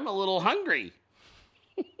 I'm a little hungry.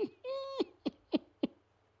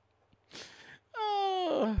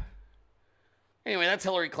 Anyway, that's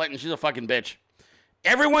Hillary Clinton. She's a fucking bitch.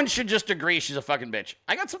 Everyone should just agree she's a fucking bitch.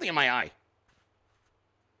 I got something in my eye.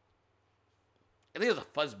 I think it was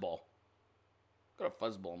a fuzzball. Got a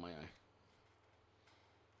fuzzball in my eye.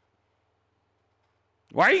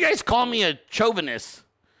 Why are you guys calling me a chauvinist?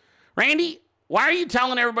 Randy, why are you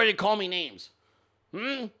telling everybody to call me names?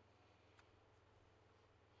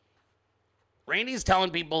 Randy's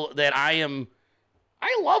telling people that I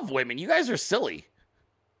love women. You guys are silly.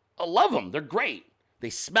 I love them. They're great. They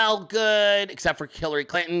smell good, except for Hillary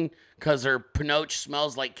Clinton, because her pinoche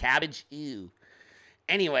smells like cabbage. Ew.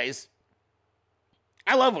 Anyways,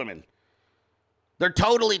 I love women. They're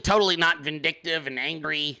totally not vindictive and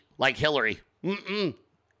angry like Hillary.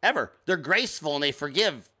 Ever. They're graceful and they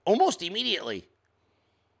forgive almost immediately.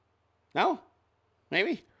 No?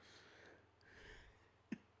 Maybe?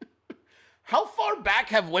 How far back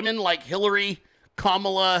have women like Hillary,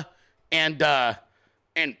 Kamala, and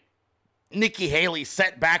Nikki Haley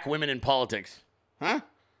set back women in politics? Huh?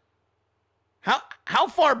 How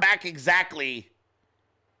far back exactly?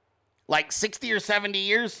 Like 60 or 70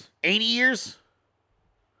 years? 80 years?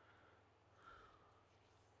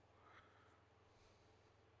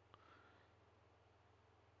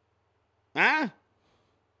 Huh?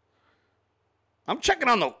 I'm checking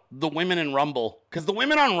on the women in Rumble, because the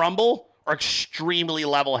women on Rumble are extremely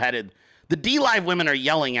level-headed. The D-Live women are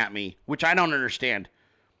yelling at me, which I don't understand.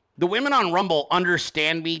 The women on Rumble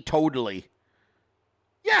understand me totally.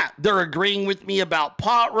 Yeah, they're agreeing with me about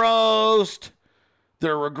pot roast.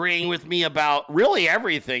 They're agreeing with me about really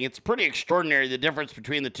everything. It's pretty extraordinary, the difference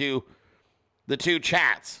between the two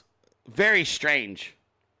chats. Very strange.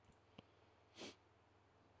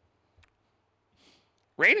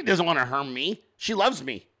 Randy doesn't want to harm me. She loves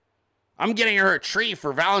me. I'm getting her a tree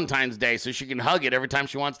for Valentine's Day so she can hug it every time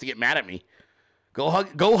she wants to get mad at me. Go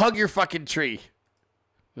hug your fucking tree.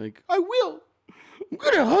 Like, I will. I'm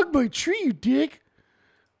gonna hug my tree, you dick.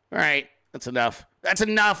 All right, that's enough. That's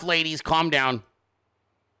enough, ladies. Calm down.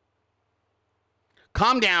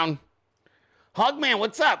 Calm down. Hogman,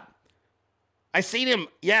 what's up? I seen him.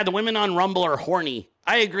 Yeah, the women on Rumble are horny.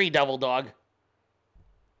 I agree, Devil Dog.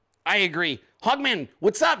 I agree. Hogman,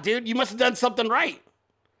 what's up, dude? You must have done something right.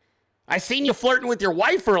 I seen you flirting with your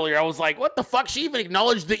wife earlier. I was like, what the fuck? She even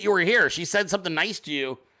acknowledged that you were here. She said something nice to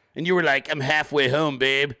you, and you were like, I'm halfway home,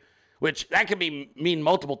 babe. Which, that could mean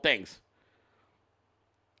multiple things.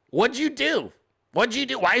 What'd you do? What'd you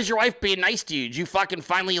do? Why is your wife being nice to you? Did you fucking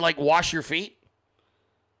finally, like, wash your feet?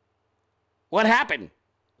 What happened?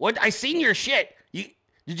 What? I seen your shit.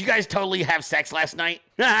 Did you guys totally have sex last night?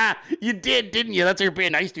 You did, didn't you? That's why you're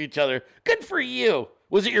being nice to each other. Good for you.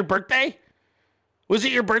 Was it your birthday? Was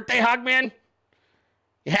it your birthday, Hogman?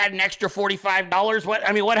 You had an extra $45?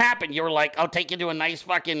 What happened? You were like, I'll take you to a nice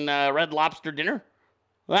fucking Red Lobster dinner?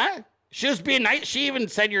 What? She was being nice. She even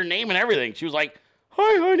said your name and everything. She was like,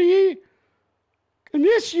 hi, honey. I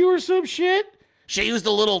miss you or some shit. She used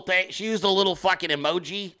a little thing. She used a little fucking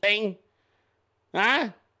emoji thing. Huh?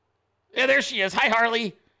 Yeah, there she is. Hi,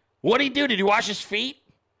 Harley. What did he do? Did he wash his feet?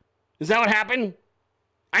 Is that what happened?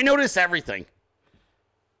 I noticed everything.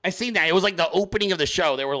 I seen that. It was like the opening of the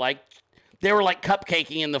show. They were like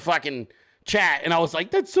cupcaking in the fucking chat, and I was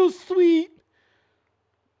like, that's so sweet.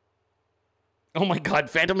 Oh my God,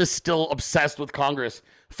 Phantom is still obsessed with Congress.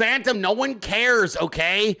 Phantom, no one cares,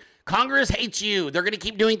 okay? Congress hates you. They're going to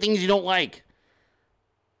keep doing things you don't like.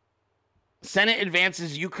 Senate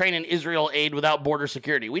advances Ukraine and Israel aid without border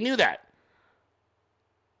security. We knew that.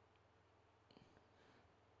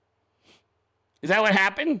 Is that what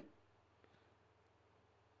happened?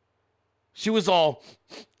 She was all,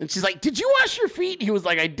 and she's like, did you wash your feet? He was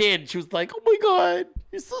like, I did. She was like, oh my God,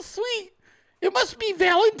 you're so sweet. It must be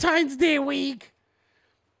Valentine's Day week.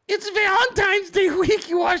 It's Valentine's Day week.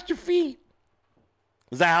 You washed your feet.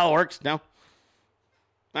 Is that how it works? No?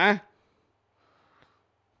 Huh?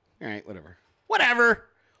 All right, whatever.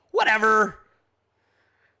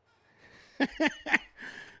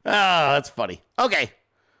 Oh, that's funny. Okay,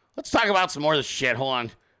 let's talk about some more of this shit. Hold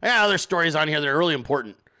on. I got other stories on here that are really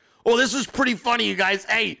important. Oh, this is pretty funny, you guys.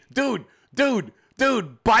 Hey, dude,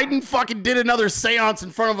 Biden fucking did another seance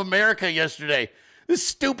in front of America yesterday. This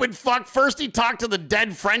stupid fuck. First he talked to the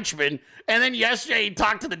dead Frenchman, and then yesterday he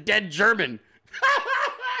talked to the dead German.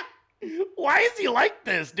 Why is he like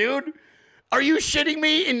this, dude? Are you shitting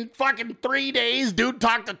me? In fucking 3 days, dude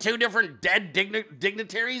talked to two different dead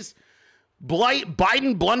dignitaries?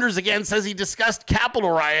 Biden blunders again, says he discussed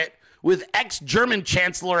Capitol riot with ex-German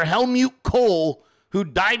Chancellor Helmut Kohl, who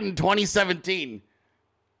died in 2017.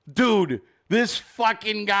 Dude, this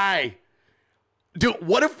fucking guy. Dude,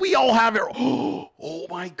 what if we all have it? Oh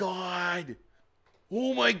my God.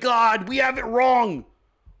 Oh my God, we have it wrong.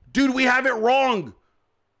 Dude, we have it wrong.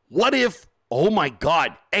 What if, oh my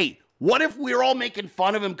God. Hey, what if we're all making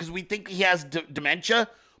fun of him because we think he has dementia?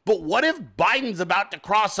 But what if Biden's about to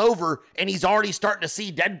cross over and he's already starting to see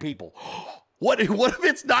dead people? What if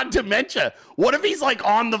it's not dementia? What if he's like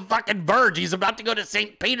on the fucking verge? He's about to go to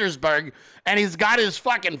St. Petersburg and he's got his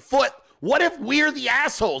fucking foot. What if we're the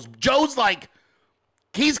assholes? Joe's like,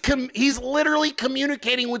 he's literally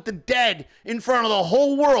communicating with the dead in front of the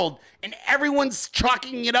whole world, and everyone's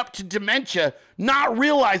chalking it up to dementia, not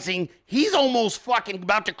realizing he's almost fucking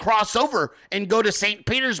about to cross over and go to St.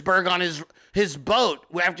 Petersburg on his boat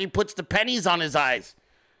after he puts the pennies on his eyes.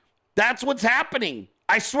 That's what's happening.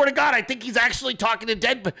 I swear to God, I think he's actually talking to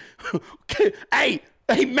dead. Hey,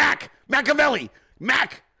 Machiavelli,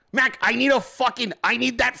 Mac, I need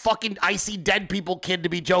that fucking I see dead people kid to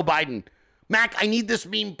be Joe Biden. Mac, I need this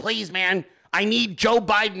meme, please, man. I need Joe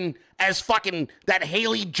Biden as fucking that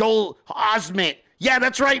Haley Joel Osment. Yeah,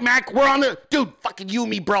 that's right, Mac. We're on the, dude, fucking you and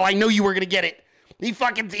me, bro. I know you were gonna get it.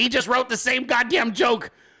 He just wrote the same goddamn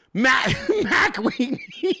joke. Mac,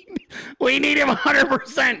 we need him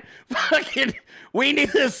 100%. Fucking, we need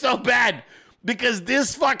this so bad because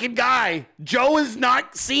this fucking guy, Joe, is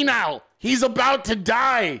not senile. He's about to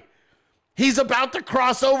die. He's about to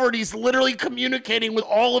cross over and he's literally communicating with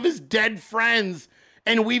all of his dead friends.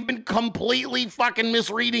 And we've been completely fucking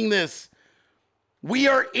misreading this. We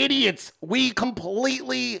are idiots. We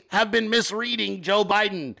completely have been misreading Joe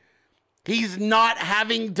Biden. He's not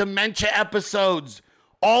having dementia episodes.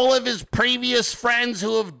 All of his previous friends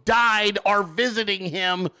who have died are visiting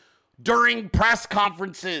him during press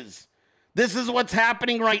conferences. This is what's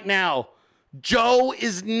happening right now. Joe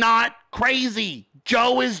is not crazy.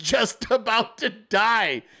 Joe is just about to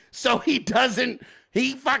die. So he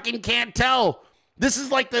fucking can't tell. This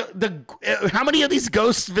is like how many of these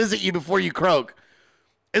ghosts visit you before you croak?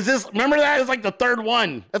 Is this, remember that? It's like the third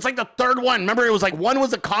one. That's like the third one. Remember, it was like one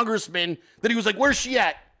was a congressman that he was like, where's she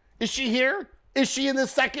at? Is she here? Is she in the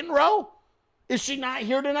second row? Is she not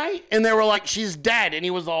here tonight? And they were like, she's dead. And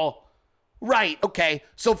he was all, right, okay.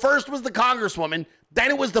 So first was the congresswoman,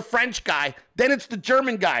 then it was the French guy, then it's the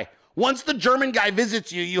German guy. Once the German guy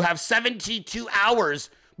visits you, you have 72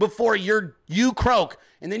 hours before you croak.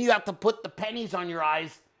 And then you have to put the pennies on your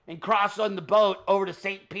eyes and cross on the boat over to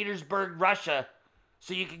St. Petersburg, Russia,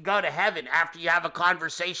 so you can go to heaven after you have a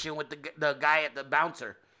conversation with the guy at the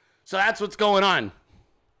bouncer. So that's what's going on.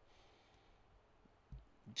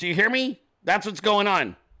 Do you hear me? That's what's going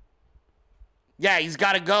on. Yeah, he's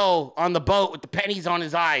got to go on the boat with the pennies on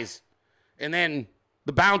his eyes. And then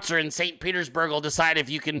the bouncer in St. Petersburg will decide if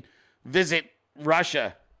you can visit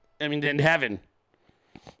Russia. In heaven.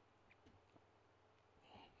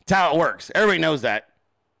 That's how it works. Everybody knows that.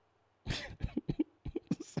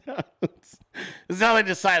 This is how they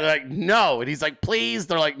decide. They're like, no. And he's like, please.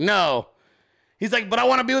 They're like, no. He's like, but I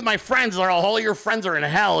want to be with my friends. They're all your friends are in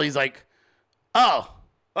hell. He's like, oh,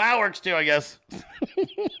 well, that works too, I guess.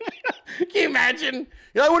 Can you imagine?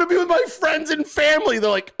 I want to be with my friends and family. They're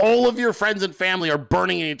like, all of your friends and family are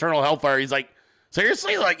burning in eternal hellfire. He's like,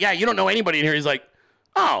 seriously? They're like, yeah, you don't know anybody in here. He's like,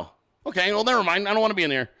 oh, okay, well, never mind. I don't want to be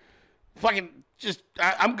in here. Fucking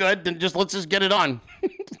I'm good. Then let's just get it on.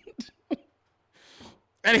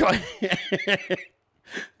 Anyway,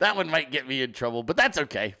 that one might get me in trouble, but that's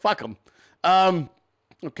okay. Fuck them.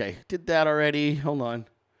 Okay, did that already. Hold on.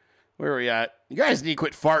 Where are we at? You guys need to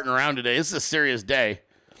quit farting around today. This is a serious day.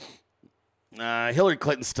 Hillary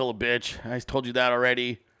Clinton's still a bitch. I told you that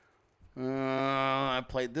already. I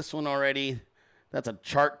played this one already. That's a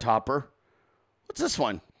chart topper. What's this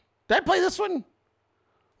one? Did I play this one?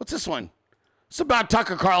 What's this one? It's about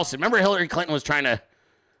Tucker Carlson. Remember Hillary Clinton was trying to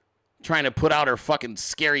put out her fucking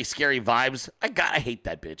scary vibes? I hate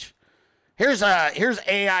that bitch. Here's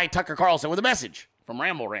AI Tucker Carlson with a message from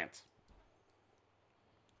Ramble Rants.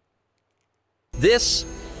 This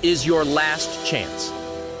is your last chance.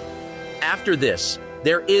 After this,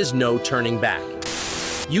 there is no turning back.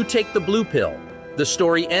 You take the blue pill. The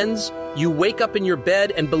story ends. You wake up in your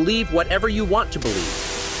bed and believe whatever you want to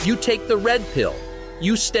believe. You take the red pill.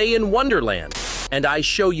 You stay in Wonderland. And I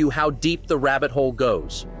show you how deep the rabbit hole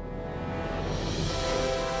goes.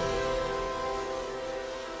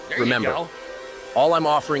 Remember, all I'm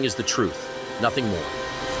offering is the truth, nothing more.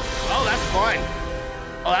 Oh, that's fun.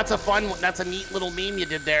 Oh, that's a neat little meme you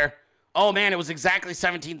did there. Oh, man, it was exactly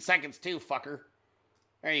 17 seconds, too, fucker.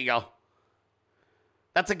 There you go.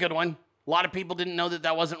 That's a good one. A lot of people didn't know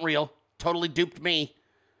that wasn't real. Totally duped me.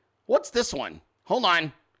 What's this one? Hold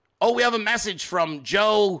on. Oh, we have a message from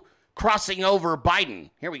Joe crossing over Biden.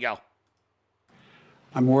 Here we go.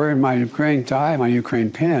 I'm wearing my Ukraine tie, my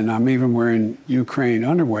Ukraine pin. I'm even wearing Ukraine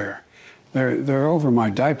underwear. They're over my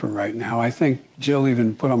diaper right now. I think Jill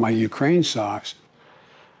even put on my Ukraine socks.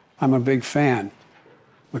 I'm a big fan.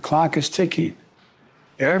 The clock is ticking.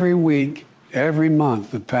 Every week, every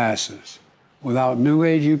month that passes without New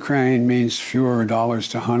Aid Ukraine means fewer dollars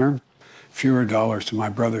to Hunter, fewer dollars to my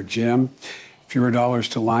brother Jim, fewer dollars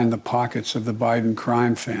to line the pockets of the Biden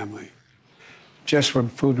crime family. Just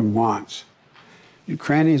what Putin wants.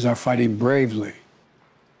 Ukrainians are fighting bravely.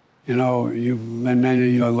 You know,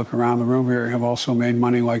 many look around the room here have also made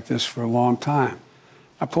money like this for a long time.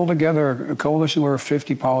 I pulled together a coalition where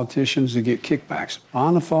 50 politicians to get kickbacks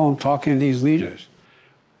on the phone talking to these leaders.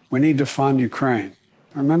 We need to fund Ukraine.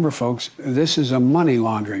 Remember, folks, this is a money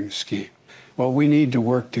laundering scheme. Well, we need to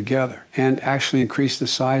work together and actually increase the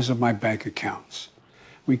size of my bank accounts.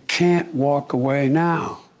 We can't walk away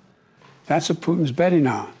now. That's what Putin's betting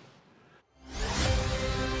on.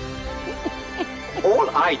 All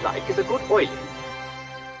I'd like is a good oiling.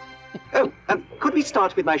 Oh, could we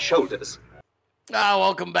start with my shoulders? Oh,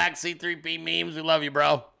 welcome back, C3P Memes. We love you,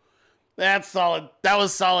 bro. That's solid. That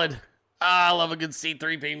was solid. I love a good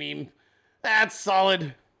C3P meme. That's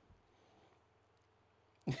solid.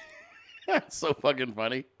 That's so fucking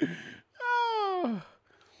funny. Oh,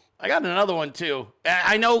 I got another one, too.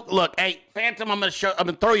 I know, look, hey, Phantom, I'm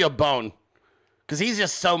gonna throw you a bone. Because he's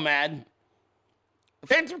just so mad.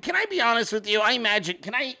 Phantom, can I be honest with you?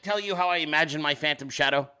 Can I tell you how I imagine my Phantom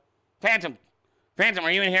shadow? Phantom,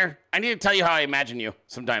 are you in here? I need to tell you how I imagine you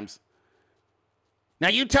sometimes. Now,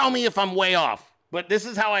 you tell me if I'm way off, but this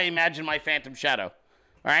is how I imagine my Phantom shadow, all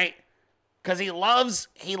right? Because he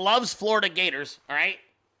loves Florida Gators, all right?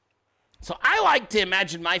 So I like to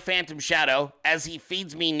imagine my Phantom shadow as he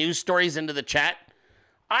feeds me news stories into the chat.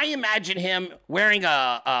 I imagine him wearing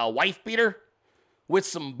a wife beater with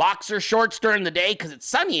some boxer shorts during the day because it's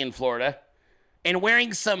sunny in Florida and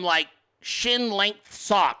wearing some like shin length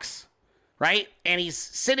socks, right? And he's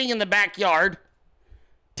sitting in the backyard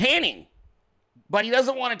tanning, but he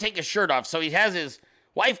doesn't want to take his shirt off. So he has his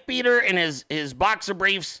wife beater and his boxer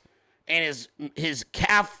briefs and his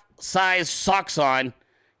calf size socks on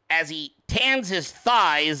as he tans his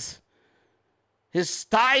thighs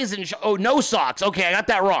and no socks. Okay, I got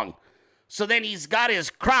that wrong. So then he's got his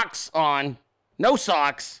Crocs on, no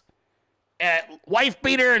socks, wife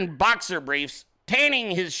beater and boxer briefs,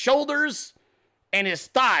 tanning his shoulders and his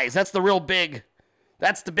thighs. That's the real big,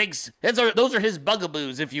 those are his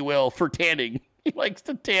bugaboos, if you will, for tanning. He likes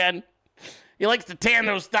to tan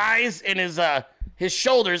those thighs and his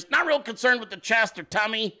shoulders. Not real concerned with the chest or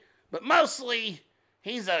tummy, but mostly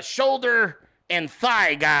he's a shoulder and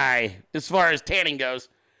thigh guy as far as tanning goes.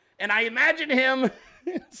 And I imagine him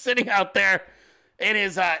sitting out there and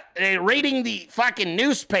is reading the fucking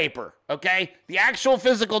newspaper, okay? The actual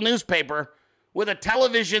physical newspaper with a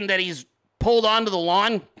television that he's pulled onto the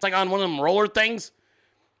lawn. It's like on one of them roller things.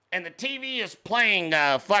 And the TV is playing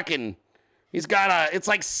it's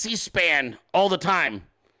like C-SPAN all the time.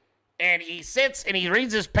 And he sits and he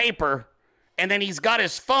reads his paper, and then he's got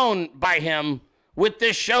his phone by him with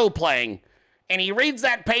this show playing. And he reads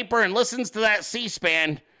that paper and listens to that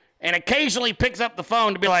C-SPAN and occasionally picks up the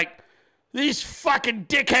phone to be like, these fucking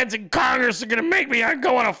dickheads in Congress are going to make me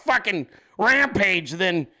go on a fucking rampage.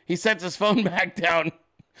 Then he sets his phone back down.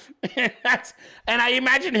 And I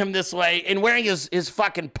imagine him this way and wearing his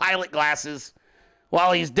fucking pilot glasses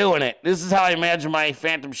while he's doing it. This is how I imagine my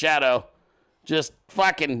Phantom Shadow. Just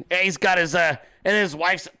fucking, he's got and his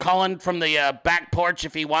wife's calling from the back porch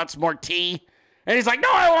if he wants more tea. And he's like, no,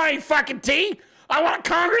 I don't want any fucking tea. I want a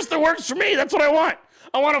Congress that works for me. That's what I want.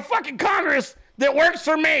 I want a fucking Congress that works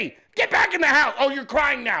for me. Get back in the house. Oh, you're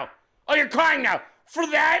crying now. For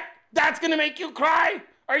that? That's going to make you cry?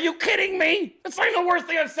 Are you kidding me? That's like the worst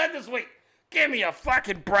thing I've said this week. Give me a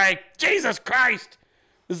fucking break. Jesus Christ.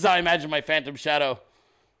 This is how I imagine my Phantom Shadow.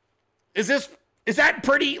 Is that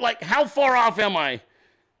pretty, like, how far off am I?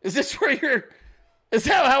 Is this where is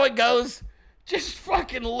that how it goes? Just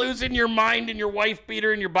fucking losing your mind in your wife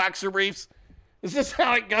beater and your boxer briefs? Is this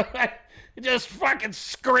how it goes? Just fucking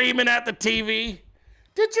screaming at the TV.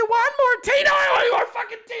 Did you want more tea? No, I want more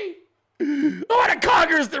fucking tea. I want a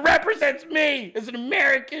Congress that represents me as an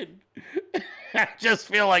American. I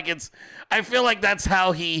feel like that's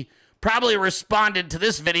how he probably responded to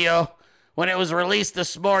this video when it was released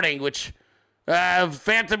this morning, which,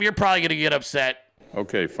 Phantom, you're probably going to get upset.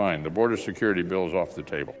 Okay, fine. The border security bill is off the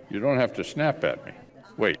table. You don't have to snap at me.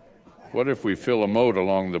 Wait, what if we fill a moat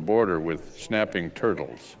along the border with snapping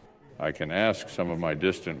turtles? I can ask some of my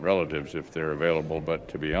distant relatives if they're available, but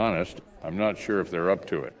to be honest, I'm not sure if they're up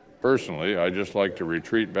to it. Personally, I just like to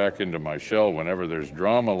retreat back into my shell whenever there's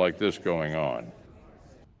drama like this going on.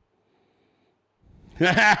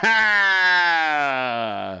 There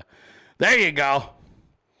you go.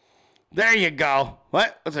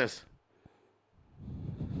 What's this?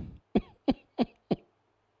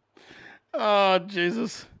 Oh,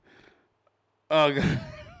 Jesus. Oh, God.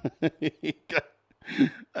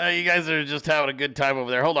 You guys are just having a good time over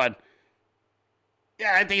there. Hold on.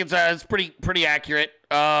 Yeah, I think it's pretty accurate.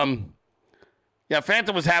 Yeah,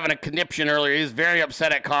 Phantom was having a conniption earlier. He was very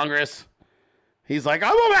upset at Congress. He's like,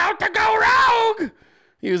 I'm about to go rogue.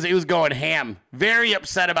 He was going ham. Very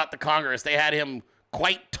upset about the Congress. They had him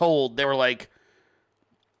quite told. They were like,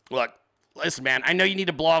 look, listen, man, I know you need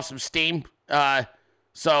to blow off some steam.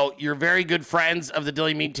 So your very good friends of the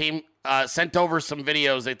Dilley Meme team sent over some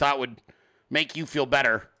videos they thought would make you feel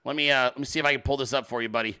better. Let me see if I can pull this up for you,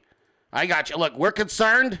 buddy. I got you. Look, we're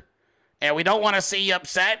concerned, and we don't want to see you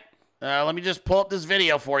upset. Let me just pull up this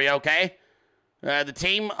video for you, okay? The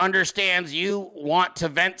team understands you want to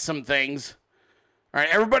vent some things. All right,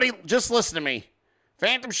 everybody, just listen to me.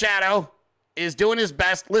 Phantom Shadow is doing his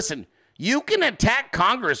best. Listen, you can attack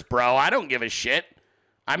Congress, bro. I don't give a shit.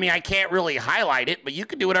 I mean, I can't really highlight it, but you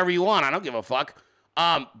can do whatever you want. I don't give a fuck.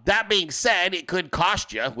 That being said, it could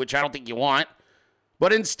cost you, which I don't think you want.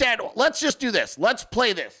 But instead, let's just do this. Let's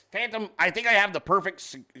play this. Phantom, I think I have the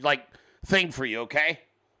perfect, thing for you, okay?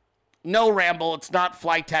 No ramble. It's not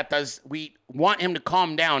Fly Tetas. We want him to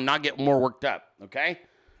calm down, not get more worked up, okay?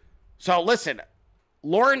 So, listen.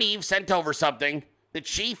 Lauren Eve sent over something that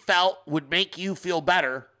she felt would make you feel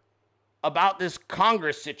better about this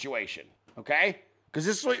Congress situation, okay? Because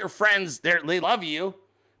this is what your friends, they love you.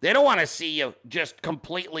 They don't want to see you just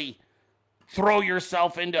completely throw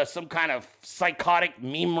yourself into some kind of psychotic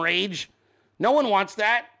meme rage. No one wants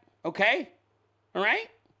that, okay? All right?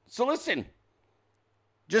 So listen.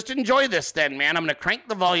 just enjoy this then, man. I'm going to crank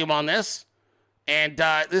the volume on this. And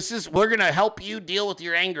we're going to help you deal with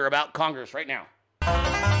your anger about Congress right now.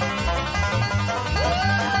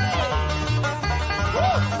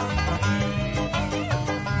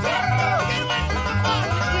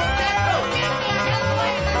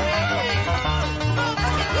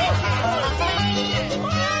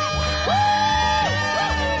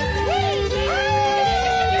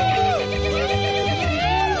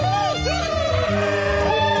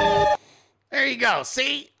 There you go.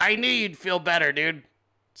 See? I knew you'd feel better, dude.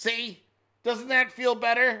 See? Doesn't that feel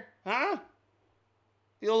better? Huh?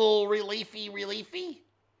 Feel a little reliefy?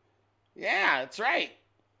 Yeah, that's right.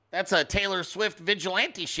 That's a Taylor Swift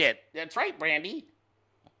vigilante shit. That's right, Brandy.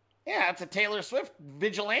 Yeah, that's a Taylor Swift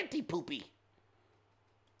vigilante poopy.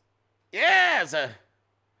 Yeah, it's a...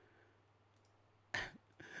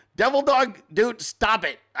 Devil Dog, dude, stop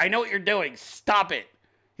it. I know what you're doing. Stop it.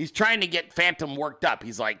 He's trying to get Phantom worked up.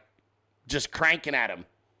 He's like, just cranking at him.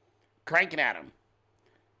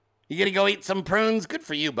 You gonna go eat some prunes? Good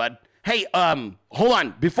for you, bud. Hey, hold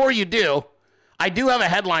on. Before you do, I do have a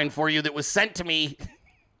headline for you that was sent to me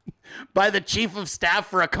by the chief of staff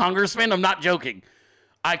for a congressman. I'm not joking.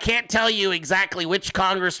 I can't tell you exactly which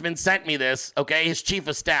congressman sent me this, okay? His chief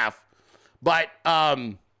of staff. But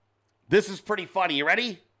this is pretty funny. You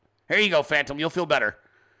ready? Here you go, Phantom. You'll feel better.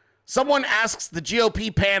 Someone asks the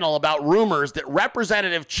GOP panel about rumors that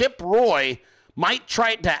Representative Chip Roy might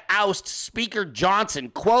try to oust Speaker Johnson.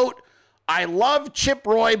 Quote, I love Chip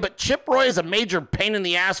Roy, but Chip Roy is a major pain in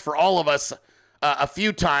the ass for all of us a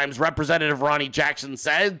few times, Representative Ronnie Jackson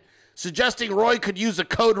said, suggesting Roy could use a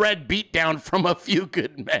code red beatdown from a few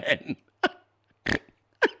good men.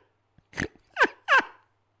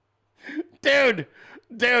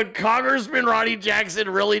 Dude, Congressman Ronnie Jackson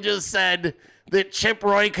really just said that Chip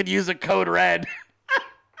Roy could use a code red.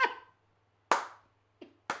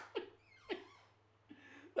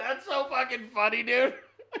 That's so fucking funny, dude.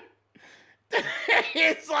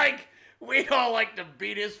 It's like, we all like to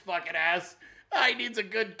beat his fucking ass. He needs a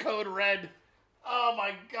good code red. Oh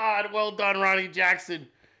my God, well done, Ronnie Jackson.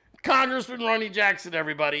 Congressman Ronnie Jackson,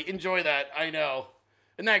 everybody. Enjoy that, I know.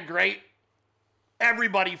 Isn't that great?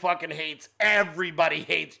 Everybody hates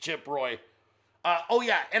Chip Roy. Oh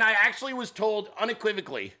yeah, and I actually was told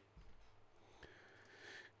unequivocally,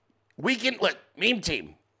 look, meme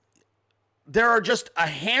team, there are just a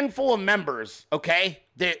handful of members, okay,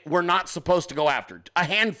 that we're not supposed to go after. A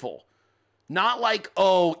handful. Not like,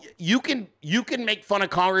 oh, you can make fun of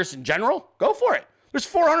Congress in general. Go for it. There's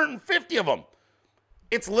 450 of them.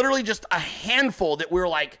 It's literally just a handful that we're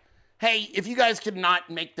like, hey, if you guys could not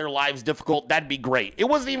make their lives difficult, that'd be great. It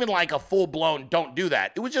wasn't even like a full-blown don't do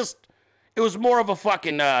that. It was more of a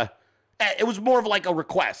fucking, it was more of like a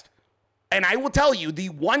request. And I will tell you, the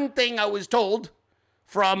one thing I was told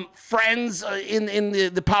from friends in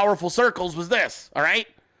the powerful circles was this, all right?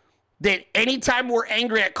 That anytime we're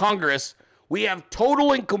angry at Congress, we have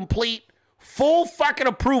total and complete, full fucking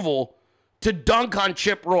approval to dunk on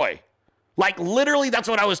Chip Roy. Like, literally, that's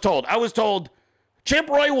what I was told. I was told, Chip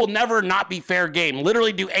Roy will never not be fair game.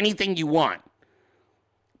 Literally do anything you want.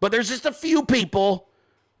 But there's just a few people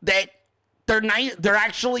that they're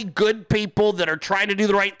actually good people that are trying to do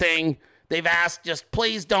the right thing. They've asked, just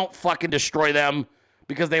please don't fucking destroy them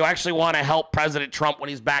because they actually want to help President Trump when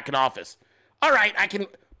he's back in office. All right,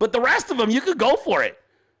 but the rest of them, you could go for it.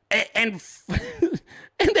 And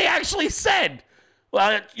they actually said,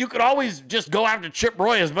 well, you could always just go after Chip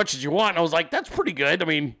Roy as much as you want. And I was like, that's pretty good. I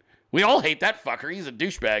mean, we all hate that fucker. He's a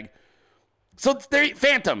douchebag. So,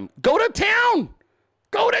 Phantom, go to town.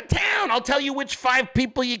 Go to town. I'll tell you which 5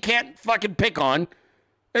 people you can't fucking pick on.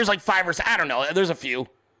 There's like 5 or 6. I don't know. There's a few.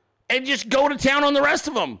 And just go to town on the rest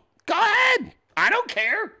of them. Go ahead. I don't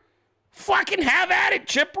care. Fucking have at it,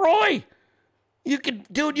 Chip Roy. You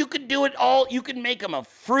could do it all. You can make him a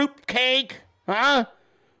fruit cake. Huh?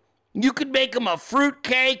 You could make him a fruit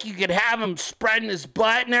cake. You could have him spreading his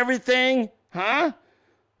butt and everything. Huh?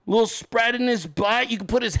 A little spread in his butt. You could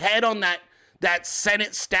put his head on that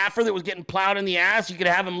Senate staffer that was getting plowed in the ass. You could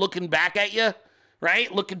have him looking back at you,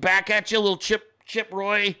 right? Looking back at you, a little Chip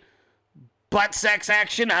Roy butt sex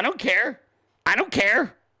action. I don't care.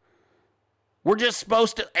 We're just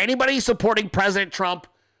supposed to, anybody supporting President Trump,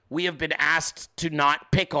 we have been asked to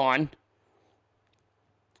not pick on.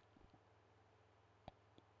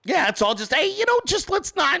 Yeah, it's all just, hey, just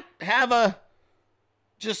let's not have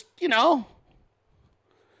it's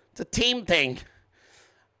a team thing.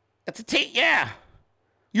 It's a team, yeah.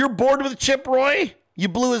 You're bored with Chip Roy? You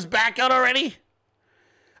blew his back out already?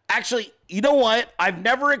 Actually, you know what? I've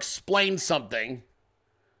never explained something.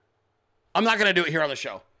 I'm not going to do it here on the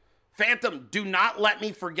show. Phantom, do not let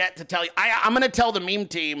me forget to tell you. I'm going to tell the meme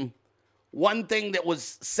team one thing that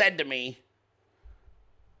was said to me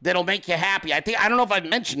that'll make you happy. I don't know if I've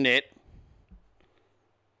mentioned it,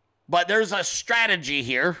 but there's a strategy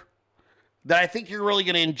here that I think you're really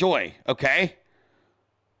going to enjoy, okay?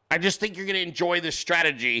 I just think you're going to enjoy this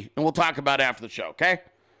strategy, and we'll talk about it after the show, okay?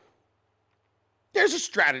 There's a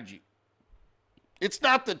strategy. It's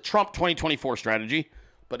not the Trump 2024 strategy,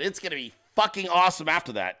 but it's going to be fucking awesome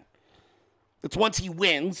after that. It's once he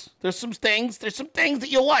wins. There's some things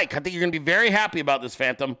that you'll like. I think you're going to be very happy about this,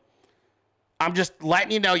 Phantom. I'm just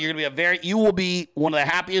letting you know you will be one of the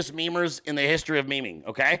happiest memers in the history of meming,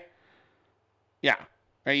 okay? Yeah,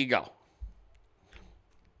 there you go.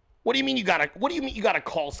 What do you mean you got a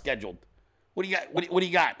call scheduled? What do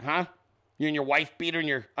you got, huh? You and your wife beater and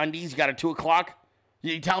your undies, you got a 2 o'clock?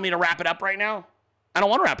 You telling me to wrap it up right now? I don't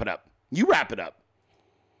want to wrap it up. You wrap it up.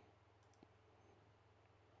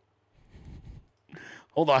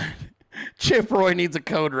 Hold on. Chip Roy needs a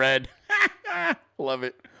code red. Love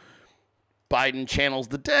it. Biden channels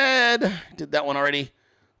the dead. Did that one already.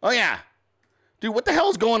 Oh, yeah. Dude, what the hell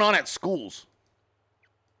is going on at schools?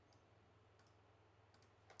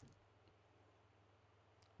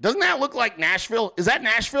 Doesn't that look like Nashville? Is that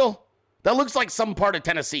Nashville? That looks like some part of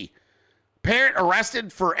Tennessee. Parent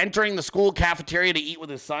arrested for entering the school cafeteria to eat with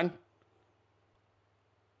his son.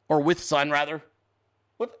 Or with son, rather.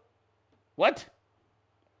 What?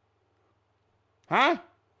 Huh?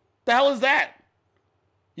 The hell is that?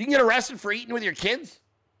 You can get arrested for eating with your kids?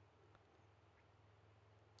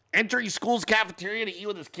 Entering school's cafeteria to eat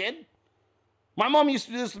with his kid? My mom used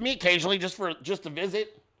to do this with me occasionally just to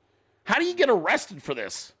visit. How do you get arrested for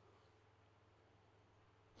this?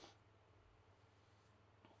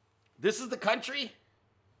 This is the country?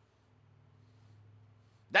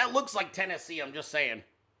 That looks like Tennessee, I'm just saying.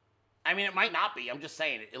 I mean, it might not be. I'm just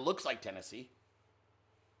saying. It looks like Tennessee.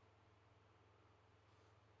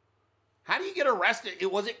 How do you get arrested?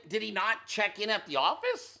 Did he not check in at the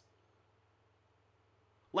office?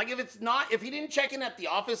 Like, if he didn't check in at the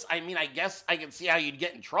office, I mean, I guess I can see how you'd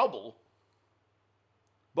get in trouble.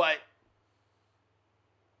 But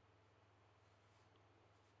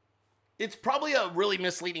it's probably a really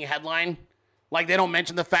misleading headline. Like, they don't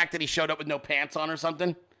mention the fact that he showed up with no pants on or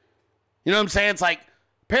something. You know what I'm saying? It's like,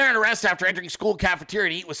 parent arrest after entering school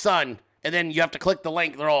cafeteria to eat with son. And then you have to click the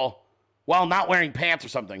link. They're all, while not wearing pants or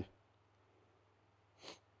something.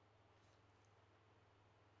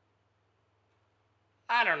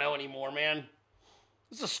 I don't know anymore, man.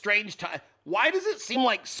 This is a strange time. Why does it seem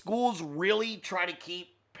like schools really try to keep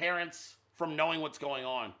parents from knowing what's going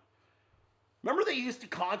on? Remember they used to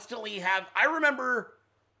constantly have, I remember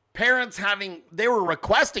parents they were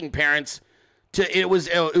requesting parents to, it was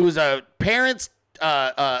a parents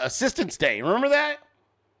assistance day. Remember that?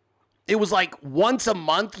 It was like once a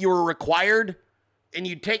month you were required and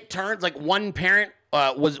you'd take turns, like one parent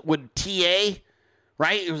would TA,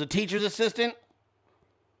 right? It was a teacher's assistant.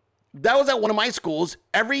 That was at one of my schools.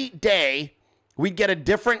 Every day, we'd get a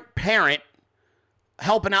different parent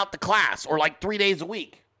helping out the class, or like 3 days a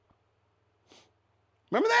week.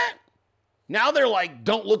 Remember that? Now they're like,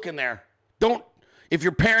 don't look in there. If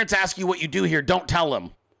your parents ask you what you do here, don't tell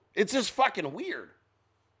them. It's just fucking weird.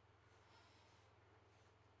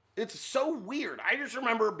 It's so weird. I just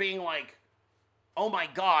remember being like, oh my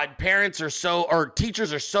God, teachers are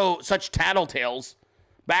such tattletales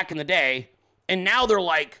back in the day. And now they're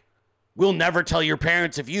like, we'll never tell your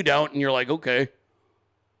parents if you don't. And you're like, okay.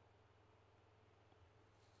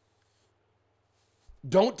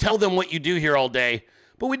 Don't tell them what you do here all day.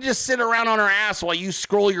 But we just sit around on our ass while you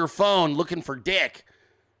scroll your phone looking for dick.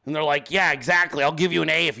 And they're like, yeah, exactly. I'll give you an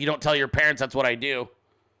A if you don't tell your parents that's what I do.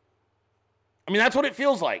 I mean, that's what it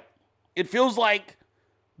feels like. It feels like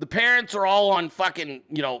the parents are all on fucking,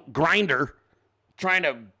 Grindr trying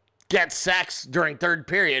to get sex during third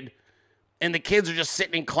period. And the kids are just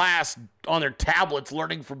sitting in class on their tablets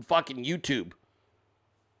learning from fucking YouTube.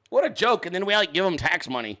 What a joke. And then we give them tax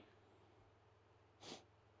money.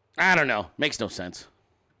 I don't know. Makes no sense.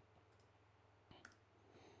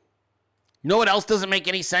 You know what else doesn't make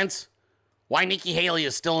any sense? Why Nikki Haley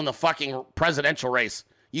is still in the fucking presidential race.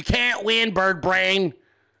 You can't win, bird brain.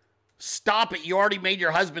 Stop it. You already made your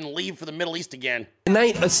husband leave for the Middle East again.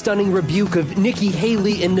 Tonight, a stunning rebuke of Nikki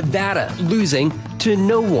Haley in Nevada, losing to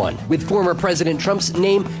no one. With former President Trump's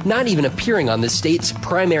name not even appearing on the state's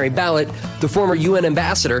primary ballot, the former UN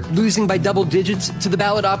ambassador losing by double digits to the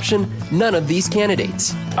ballot option, none of these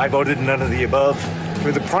candidates. I voted none of the above.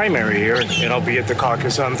 for the primary here, and I'll be at the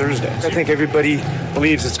caucus on Thursday. I think everybody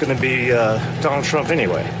believes it's going to be Donald Trump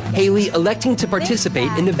anyway. Haley electing to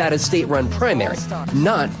participate in Nevada's state-run primary,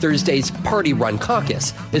 not Thursday's party-run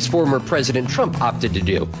caucus, as former President Trump opted to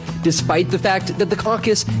do, despite the fact that the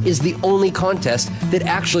caucus is the only contest that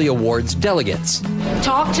actually awards delegates.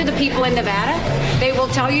 Talk to the people in Nevada. They will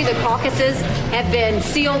tell you the caucuses have been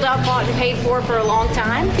sealed up, bought, and paid for a long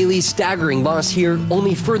time. Haley's staggering loss here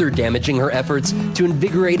only further damaging her efforts to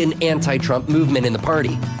invigorate an anti-Trump movement in the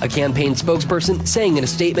party. A campaign spokesperson saying in a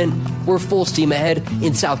statement, "We're full steam ahead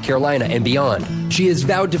in South Carolina and beyond." She has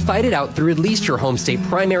vowed to fight it out through at least her home state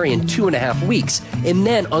primary in 2.5 weeks, and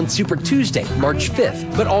then on Super Tuesday, March 5th.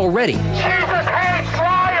 But already,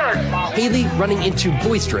 Haley running into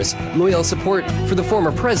boisterous, loyal support for the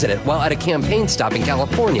former president while at a campaign stop in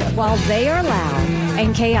California. While they are loud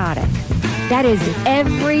and chaotic, that is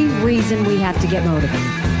every reason we have to get motivated.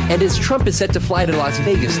 And as Trump is set to fly to Las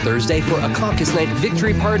Vegas Thursday for a caucus night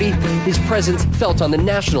victory party, his presence felt on the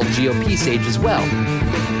national GOP stage as well.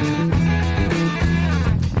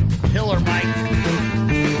 Killer, Mike.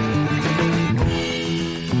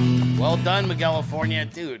 Well done, Miguel California,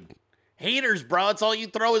 dude. Haters, bro. That's all you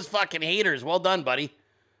throw is fucking haters. Well done, buddy.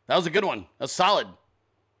 That was a good one. That was solid.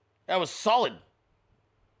 That was solid.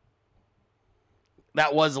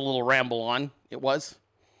 That was a little ramble on. It was.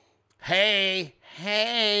 Hey,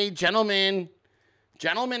 gentlemen.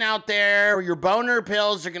 Gentlemen out there, your boner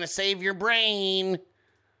pills are going to save your brain.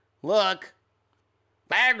 Look,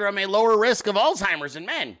 Viagra may lower risk of Alzheimer's in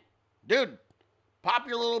men. Dude, pop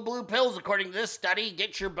your little blue pills according to this study.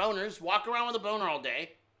 Get your boners. Walk around with a boner all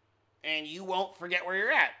day. And you won't forget where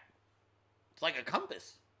you're at. It's like a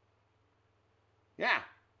compass. Yeah,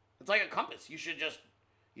 it's like a compass.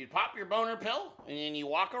 You pop your boner pill, and then you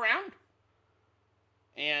walk around,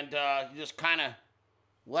 and you just kind of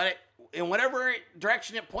let it, in whatever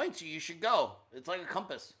direction it points you, you should go. It's like a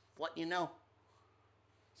compass, letting you know.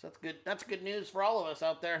 So that's good. That's good news for all of us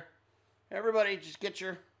out there. Everybody just get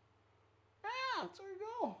your, that's where you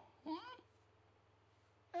go.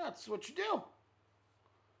 Yeah, that's what you do.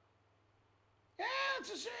 Yeah, it's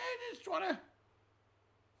just, I just want to,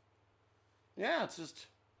 it's just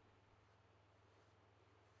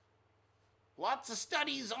lots of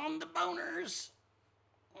studies on the boners.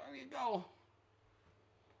 There you go.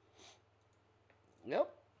 Yep.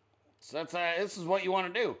 So that's, this is what you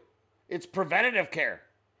want to do. It's preventative care.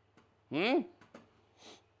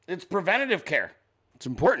 It's preventative care. It's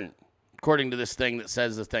important, according to this thing that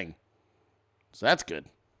says the thing. So that's good.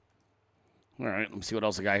 All right, let me see what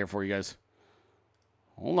else I got here for you guys.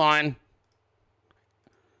 Hold on.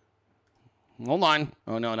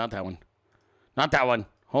 Oh, no, not that one. Not that one.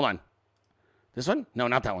 Hold on. This one? No,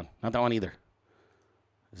 not that one. Not that one either.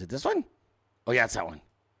 Is it this one? Oh, yeah, it's that one.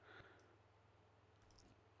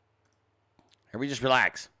 Everybody just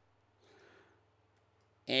relax.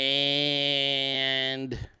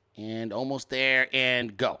 And almost there,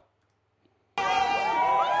 and go.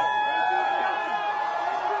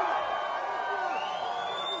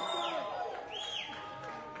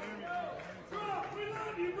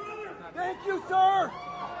 Thank you, sir.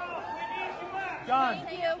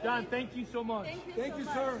 John, thank you so much. Thank you,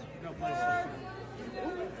 sir. No, please.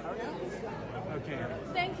 Okay.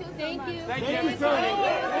 Thank you. Thank you, sir.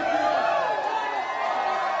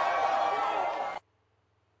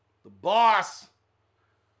 The boss.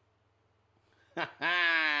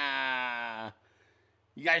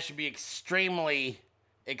 You guys should be extremely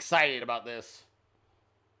excited about this.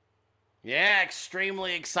 Yeah,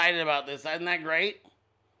 extremely excited about this. Isn't that great?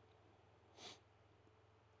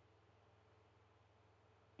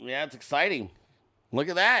 Yeah, it's exciting. Look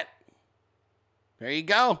at that. There you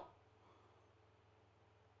go.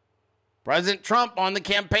 President Trump on the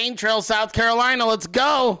campaign trail, South Carolina. Let's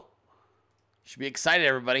go. Should be excited,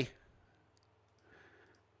 everybody.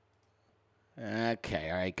 Okay,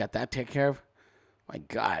 all right. Got that taken care of? My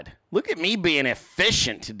God. Look at me being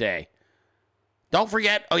efficient today. Don't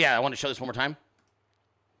forget. Oh, yeah, I want to show this one more time.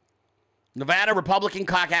 Nevada Republican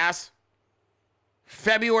Caucus.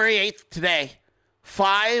 February 8th today.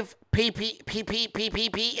 5 p.m.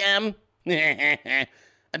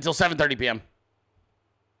 until 7:30 p.m.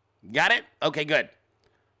 Got it? Okay, good.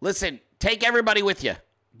 Listen, take everybody with you.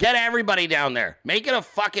 Get everybody down there. Make it a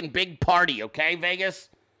fucking big party, okay, Vegas?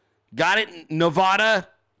 Got it? Nevada.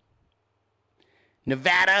 There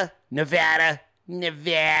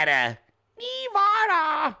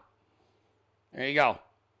you go.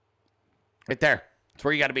 Right there. That's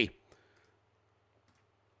where you got to be.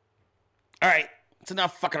 All right. It's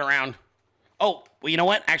enough fucking around. Oh, well, you know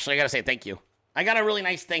what? Actually, I got to say thank you. I got a really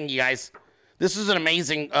nice thing, you guys. This is an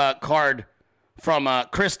amazing card from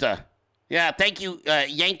Krista. Yeah, thank you,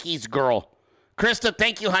 Yankees girl. Krista,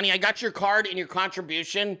 thank you, honey. I got your card, and your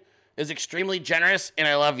contribution is extremely generous, and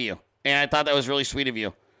I love you. And I thought that was really sweet of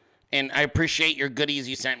you. And I appreciate your goodies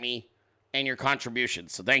you sent me and your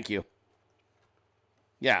contributions. So thank you.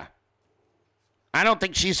 Yeah. I don't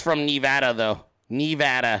think she's from Nevada, though.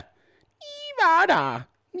 Nevada.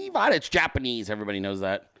 It's Japanese. Everybody knows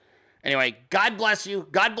that. Anyway, God bless you.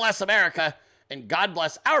 God bless America. And God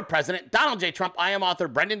bless our president, Donald J. Trump. I am author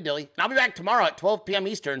Brenden Dilley. And I'll be back tomorrow at 12 p.m.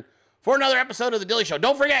 Eastern for another episode of The Dilley Show.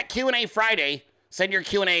 Don't forget Q&A Friday. Send your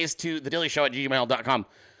Q&As to thedillyshow@gmail.com.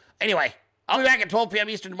 Anyway, I'll be back at 12 p.m.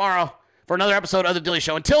 Eastern tomorrow for another episode of The Dilley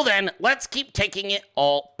Show. Until then, let's keep taking it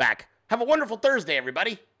all back. Have a wonderful Thursday,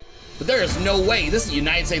 everybody. But there is no way this is the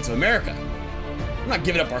United States of America. We're not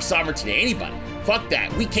giving up our sovereignty to anybody. Fuck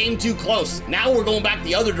that. We came too close. Now we're going back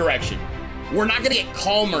the other direction. We're not going to get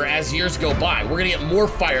calmer as years go by. We're going to get more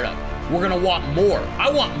fired up. We're going to want more.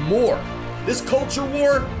 I want more. This culture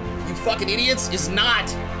war, you fucking idiots, is not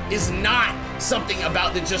something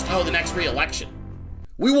about the next re-election.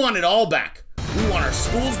 We want it all back. We want our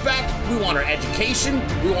schools back. We want our education.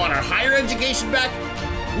 We want our higher education back.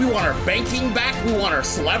 We want our banking back. We want our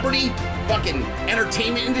celebrity fucking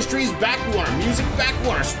entertainment industries back. We want our music back. We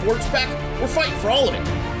want our sports back. We're fighting for all of it.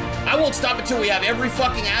 I won't stop until we have every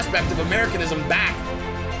fucking aspect of Americanism back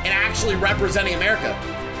and actually representing America.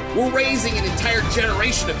 We're raising an entire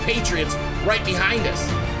generation of patriots right behind us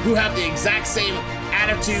who have the exact same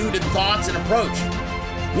attitude and thoughts and approach.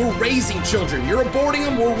 We're raising children. You're aborting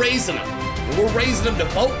them, we're raising them. And we're raising them to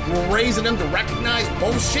vote. We're raising them to recognize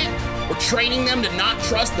bullshit. We're training them to not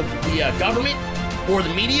trust the government or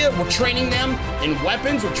the media. We're training them in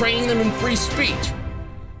weapons. We're training them in free speech.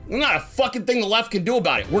 There's not a fucking thing the left can do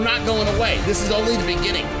about it. We're not going away. This is only the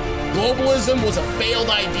beginning. Globalism was a failed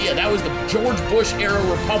idea. That was the George Bush era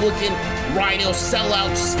Republican, rhino,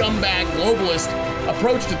 sellout, scumbag, globalist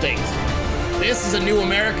approach to things. This is a new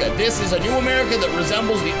America. This is a new America that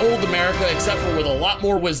resembles the old America, except for with a lot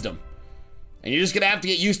more wisdom. And you're just going to have to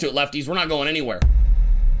get used to it, lefties. We're not going anywhere.